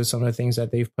ways with some of the things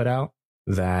that they've put out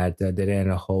that they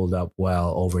didn't hold up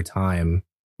well over time.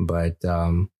 But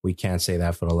we can't say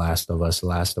that for The Last of Us. The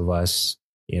Last of Us,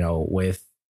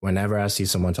 whenever I see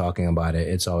someone talking about it,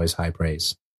 it's always high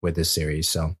praise with this series.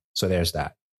 So there's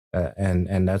that.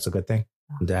 And that's a good thing.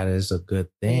 That is a good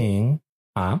thing.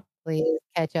 Please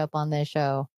catch up on this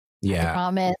show. Yeah. I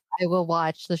promise I will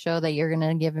watch the show that you're going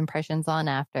to give impressions on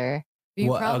after.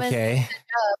 You promise to catch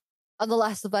up on The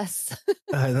Last of Us.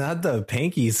 Not the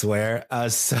pinky swear.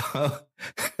 Well,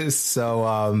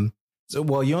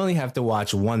 you only have to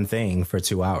watch one thing for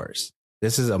 2 hours.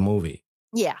 This is a movie.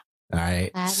 Yeah. All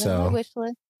right. I have a wish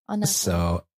list on Netflix.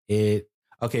 So It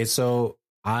okay, so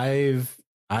I've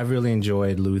really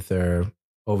enjoyed Luther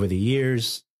over the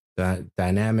years. The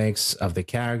dynamics of the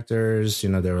characters,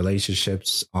 the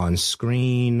relationships on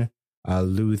screen,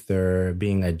 Luther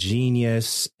being a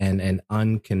genius and an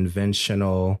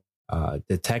unconventional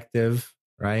detective,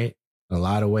 right? In a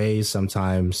lot of ways,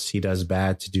 sometimes he does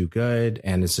bad to do good,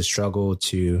 and it's a struggle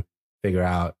to figure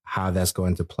out how that's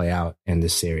going to play out in the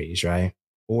series, right?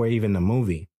 Or even the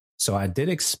movie. So I did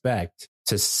expect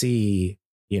to see,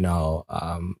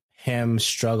 him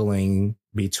struggling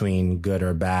between good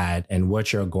or bad and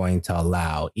what you're going to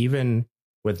allow. Even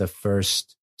with the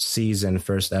first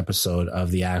episode of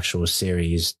the actual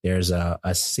series, there's a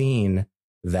scene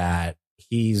that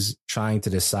he's trying to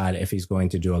decide if he's going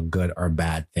to do a good or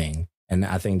bad thing. And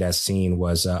I think that scene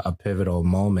was a pivotal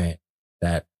moment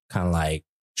that kind of like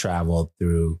traveled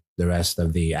through the rest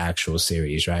of the actual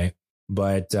series, right?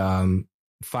 But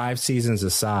 5 seasons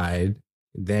aside,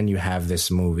 then you have this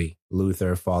movie,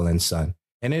 Luther, Fallen Sun.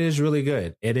 And it is really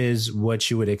good. It is what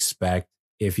you would expect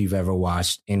if you've ever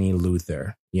watched any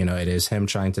Luther. It is him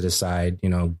trying to decide,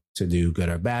 to do good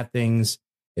or bad things.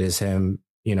 It is him,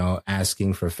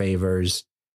 asking for favors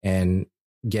and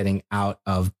getting out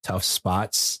of tough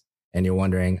spots. And you're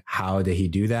wondering, how did he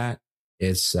do that?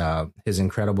 It's his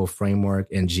incredible framework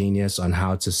and genius on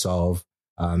how to solve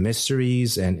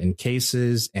mysteries and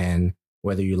cases. And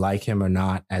whether you like him or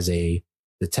not as a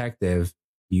detective,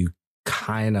 you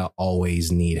kind of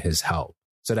always need his help.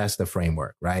 So that's the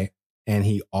framework, right? And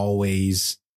he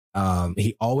always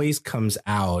comes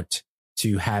out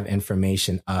to have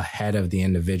information ahead of the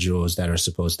individuals that are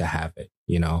supposed to have it,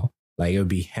 like it would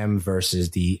be him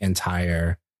versus the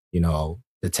entire,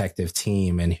 detective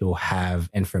team, and he'll have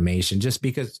information just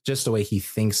the way he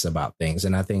thinks about things.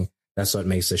 And I think that's what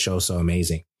makes the show so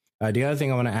amazing. The other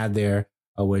thing I want to add there,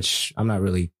 which I'm not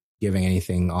really giving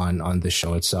anything on the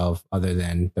show itself other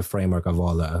than the framework of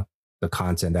all the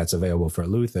content that's available for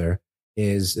Luther,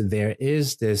 is there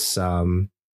is this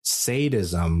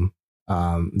sadism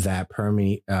that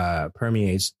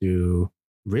permeates through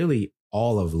really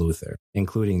all of Luther,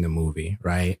 including the movie,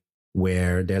 right?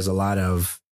 Where there's a lot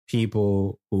of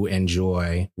people who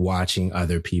enjoy watching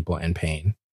other people in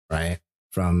pain, right?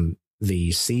 From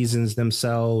the seasons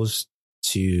themselves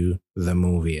to the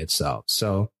movie itself.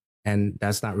 So, and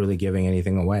that's not really giving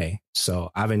anything away.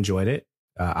 So I've enjoyed it.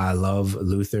 I love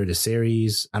Luther, the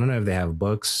series. I don't know if they have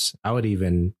books. I would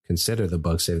even consider the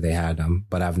books if they had them,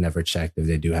 but I've never checked if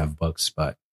they do have books.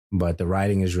 But the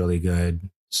writing is really good.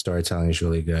 Storytelling is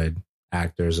really good.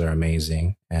 Actors are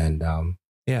amazing. And I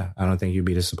don't think you'd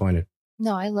be disappointed.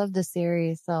 No, I love the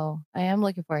series. So I am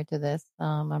looking forward to this.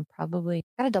 I'm probably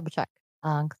got to double check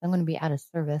because I'm going to be out of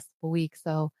service for a week.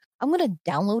 So I'm going to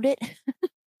download it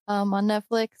on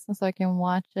Netflix so I can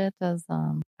watch it as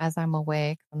I'm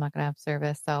away, 'cause I'm not going to have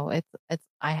service. So that's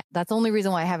the only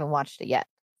reason why I haven't watched it yet.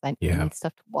 I need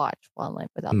stuff to watch while I'm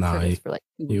without service for like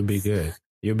 2 weeks. You'll be good.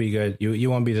 You'll be good. You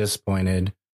won't be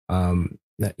disappointed.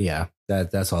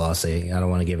 That's all I'll say. I don't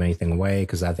want to give anything away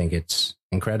because I think it's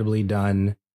incredibly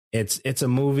done. It's a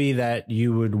movie that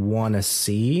you would want to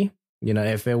see.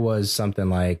 If it was something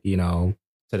like, to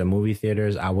the movie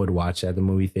theaters, I would watch at the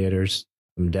movie theaters.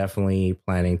 I'm definitely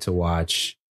planning to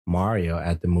watch Mario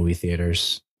at the movie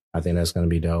theaters. I think that's going to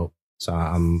be dope. So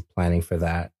I'm planning for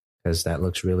that because that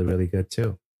looks really, really good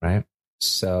too. Right.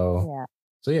 So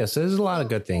there's a lot of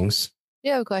good things.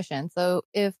 Yeah, I have a question. So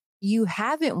if you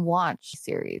haven't watched the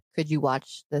series, could you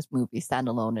watch this movie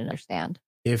standalone and understand?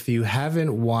 If you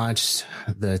haven't watched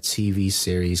the TV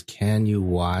series, can you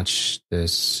watch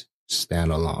this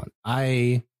standalone?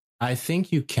 I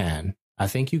think you can. I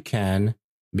think you can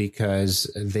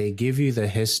because they give you the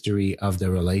history of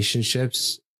the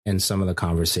relationships and some of the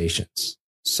conversations.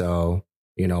 So,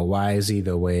 why is he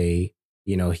the way,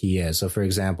 he is? So, for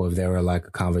example, if there were like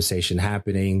a conversation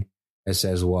happening that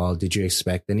says, well, did you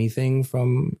expect anything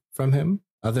from him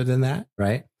other than that?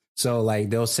 Right. So like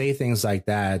they'll say things like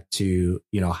that to,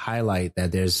 highlight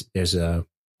that there's a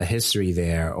history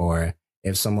there. Or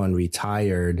if someone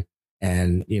retired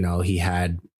and, he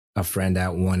had a friend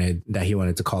that he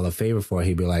wanted to call a favor for,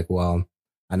 he'd be like, well,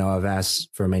 I know I've asked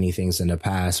for many things in the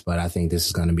past, but I think this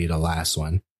is going to be the last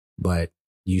one. But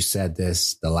you said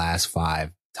this the last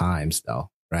 5 times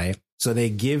though. Right. So they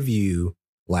give you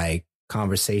like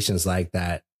conversations like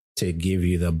that to give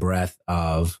you the breadth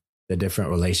of the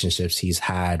different relationships he's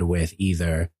had with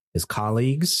either his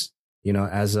colleagues,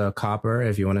 as a copper,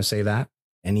 if you want to say that,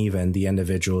 and even the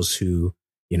individuals who,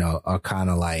 are kind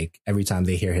of like every time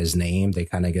they hear his name, they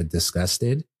kind of get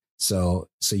disgusted. So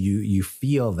you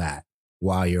feel that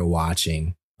while you're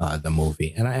watching the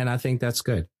movie. And I think that's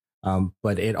good.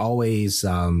 But it always,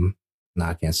 no,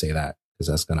 I can't say that because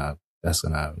that's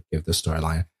gonna give the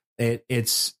storyline.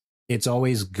 It's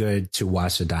always good to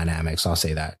watch the dynamics. I'll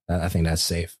say that. I think that's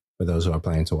safe for those who are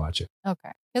planning to watch it.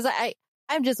 Okay. Because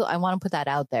I want to put that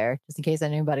out there just in case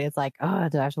anybody is like, oh,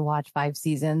 do I have to watch 5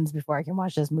 seasons before I can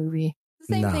watch this movie?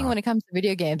 The same thing when it comes to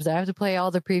video games. Do I have to play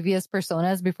all the previous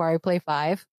Personas before I play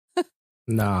 5?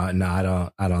 No,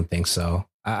 I don't think so.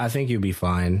 I think you'll be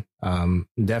fine.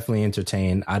 Definitely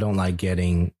entertained. I don't like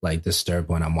getting like disturbed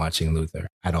when I'm watching Luther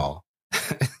at all.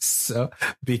 So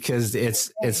because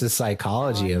it's the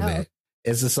psychology of it.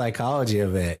 It's the psychology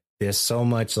of it. There's so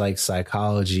much like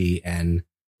psychology and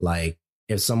like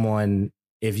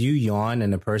if you yawn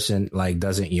and the person like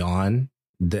doesn't yawn,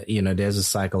 there's a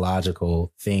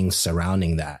psychological thing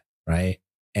surrounding that, right?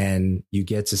 And you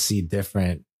get to see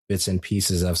different bits and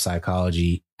pieces of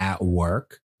psychology at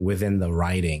work within the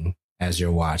writing as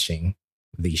you're watching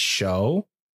the show,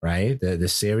 right? The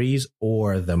series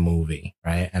or the movie,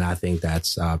 right? And I think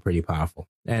that's pretty powerful.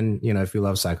 And, if you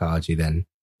love psychology, then,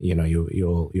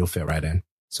 you'll fit right in.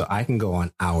 So I can go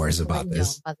on hours about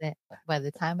this. By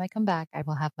the time I come back, I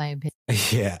will have my opinion.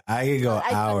 Yeah, I can go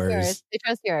hours. I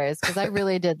trust yours because I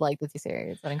really did like the 2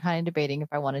 series, but I'm kind of debating if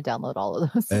I want to download all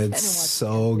of those. It's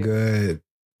so good.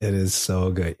 It is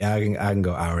so good. Yeah, I can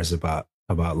go hours about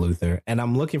Luther, and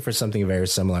I'm looking for something very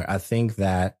similar. I think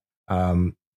that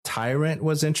Tyrant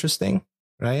was interesting,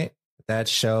 right? That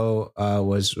show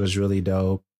was really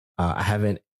dope. I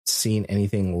haven't seen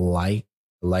anything like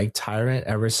Tyrant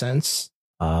ever since.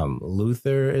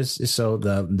 Luther is so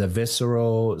the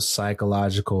visceral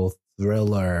psychological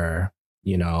thriller,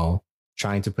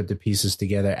 trying to put the pieces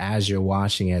together as you're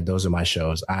watching it. Those are my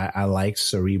shows. I like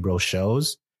cerebral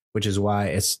shows, which is why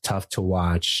it's tough to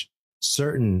watch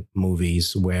certain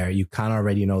movies where you kind of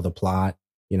already know the plot.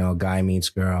 Guy meets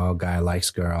girl, guy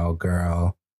likes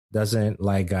girl doesn't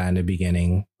like guy in the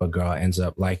beginning, but girl ends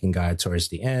up liking guy towards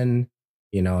the end.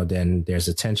 Then there's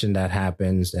a tension that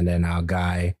happens, and then our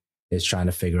guy is trying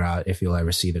to figure out if he'll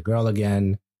ever see the girl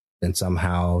again. Then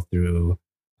somehow through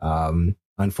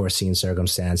unforeseen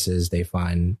circumstances, they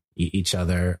find each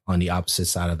other on the opposite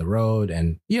side of the road.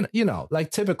 And,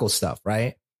 like typical stuff,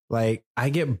 right? Like I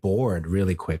get bored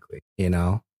really quickly,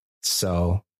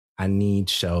 so I need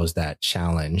shows that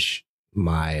challenge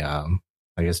my,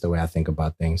 I guess the way I think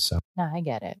about things. So no, I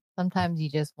get it. Sometimes you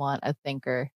just want a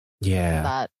thinker.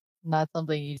 Yeah. Not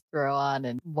something you throw on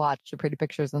and watch the pretty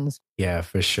pictures on the screen. Yeah,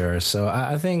 for sure. So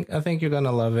I think you're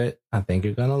gonna love it.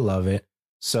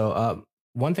 So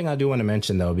one thing I do want to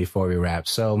mention though before we wrap.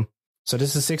 So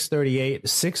this is 638.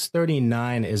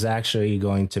 639 is actually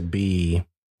going to be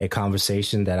a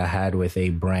conversation that I had with a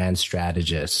brand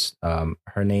strategist.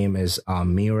 Her name is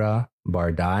Amira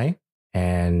Bardai,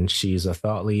 and she's a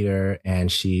thought leader,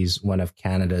 and she's one of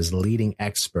Canada's leading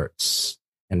experts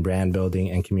in brand building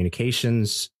and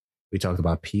communications. We talked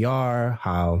about PR,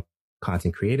 how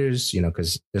content creators,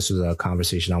 because this was a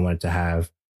conversation I wanted to have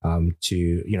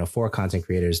for content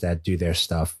creators that do their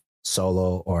stuff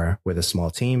solo or with a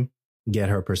small team, get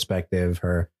her perspective,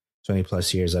 her 20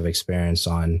 plus years of experience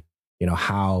on,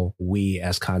 how we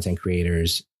as content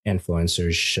creators,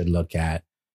 influencers should look at,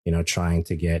 trying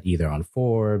to get either on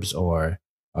Forbes or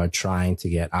trying to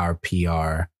get our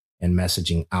PR and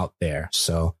messaging out there.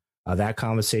 So that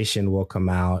conversation will come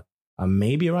out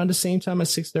maybe around the same time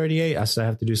as 638. I still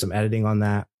have to do some editing on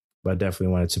that, but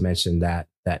definitely wanted to mention that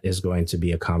is going to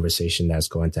be a conversation that's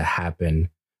going to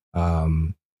happen,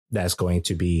 that's going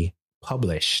to be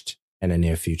published in the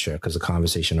near future because the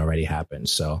conversation already happened.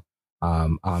 So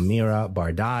Amira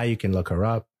Bardai, you can look her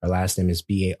up. Her last name is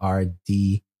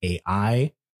Bardai.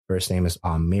 First name is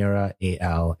Amira,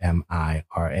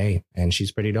 Almira, and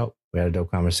she's pretty dope. We had a dope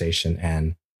conversation,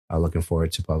 and looking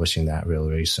forward to publishing that really,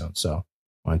 really soon. So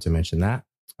wanted to mention that.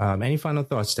 Any final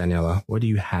thoughts, Daniela? What do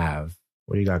you have?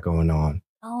 What do you got going on?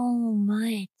 Oh,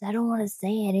 much. I don't want to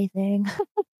say anything.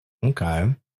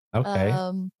 Okay.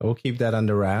 We'll keep that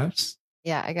under wraps.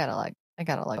 Yeah, I got a lot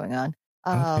going on.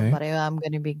 Okay. But I'm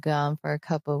going to be gone for a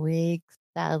couple of weeks,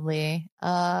 sadly. So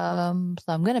I'm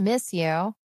going to miss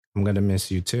you. I'm going to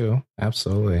miss you too.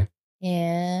 Absolutely.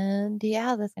 And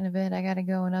yeah, that's kind of it. I got to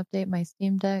go and update my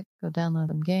Steam Deck, go download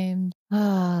some games.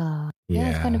 Yeah,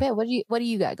 that's kind of it. What do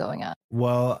you got going on?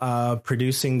 Well,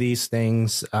 producing these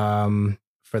things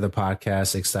for the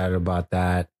podcast, excited about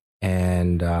that.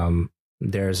 And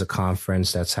there's a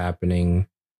conference that's happening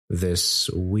this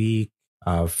week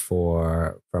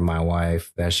for my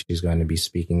wife that she's going to be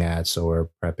speaking at. So we're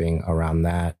prepping around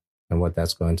that and what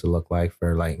that's going to look like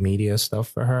for like media stuff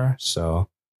for her. So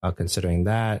considering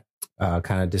that,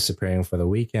 kind of disappearing for the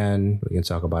weekend, we can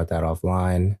talk about that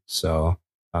offline. So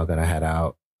gonna head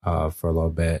out for a little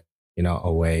bit,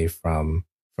 away from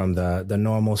the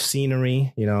normal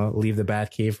scenery, leave the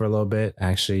Batcave for a little bit,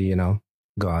 actually,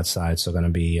 go outside. So gonna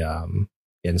be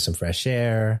getting some fresh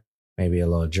air, maybe a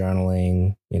little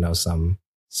journaling,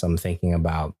 some thinking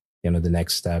about, the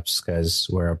next steps, because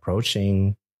we're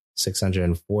approaching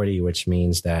 640, which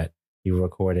means that you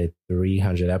recorded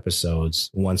 300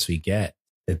 episodes once we get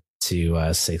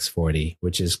to 640,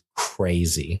 which is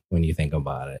crazy when you think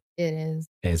about it. It is.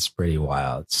 It's pretty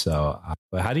wild. So,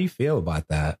 but how do you feel about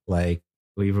that? Like,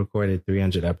 we've recorded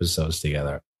 300 episodes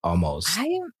together almost.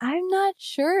 I'm not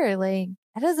sure. Like,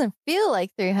 it doesn't feel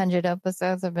like 300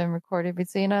 episodes have been recorded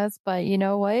between us, but you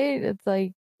know what? It's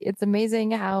like, it's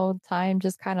amazing how time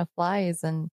just kind of flies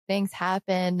and things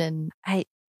happen. And I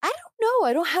don't know.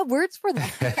 I don't have words for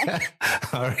that.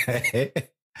 All right.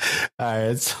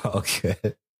 It's all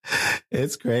good.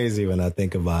 It's crazy when I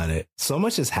think about it. So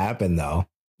much has happened though.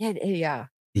 Yeah.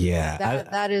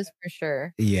 That is for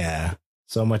sure. Yeah.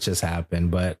 So much has happened,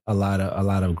 but a lot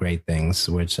of great things,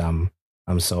 which I'm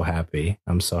so happy.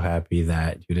 I'm so happy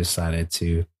that you decided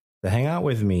to hang out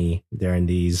with me during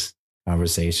these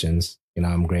conversations.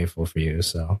 I'm grateful for you.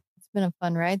 So it's been a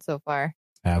fun ride so far.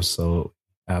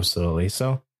 Absolutely.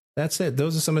 So that's it.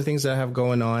 Those are some of the things that I have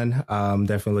going on.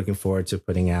 Definitely looking forward to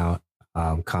putting out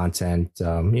content.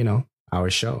 Our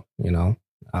show.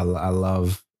 I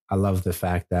love the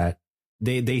fact that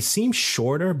they seem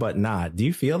shorter, but not. Do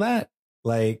you feel that?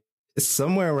 Like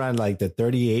somewhere around like the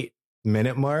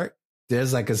 38-minute mark,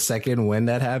 there's like a second when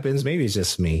that happens. Maybe it's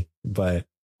just me, but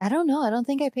I don't know. I don't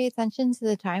think I pay attention to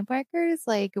the time markers,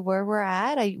 like where we're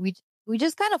at. We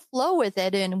just kind of flow with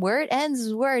it, and where it ends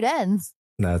is where it ends.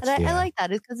 I like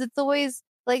that. It's because it's always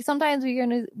like sometimes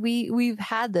we've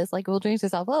had this, like we'll drink to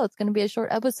ourselves, oh, it's going to be a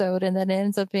short episode, and then it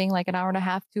ends up being like an hour and a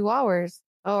half, 2 hours,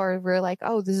 or we're like,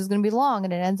 oh, this is going to be long,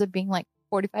 and it ends up being like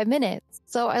 45 minutes.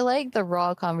 So I like the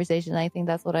raw conversation. I think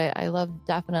that's what I love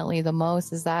definitely the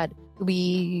most, is that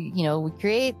we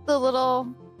create the little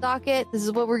docket. This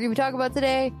is what we're going to be talking about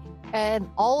today, and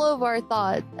all of our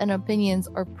thoughts and opinions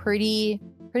are pretty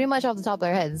much off the top of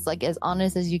our heads, like as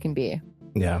honest as you can be.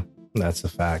 Yeah, that's a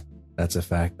fact.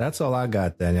 That's all I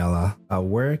got, Daniela.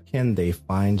 Where can they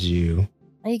find you?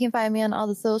 You can find me on all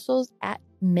the socials at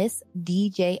Miss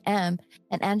DJM.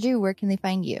 And Andrew, where can they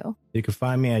find you? You can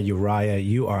find me at Uriah,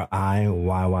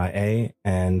 URIYYA.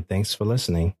 And thanks for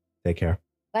listening. Take care.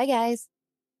 Bye, guys.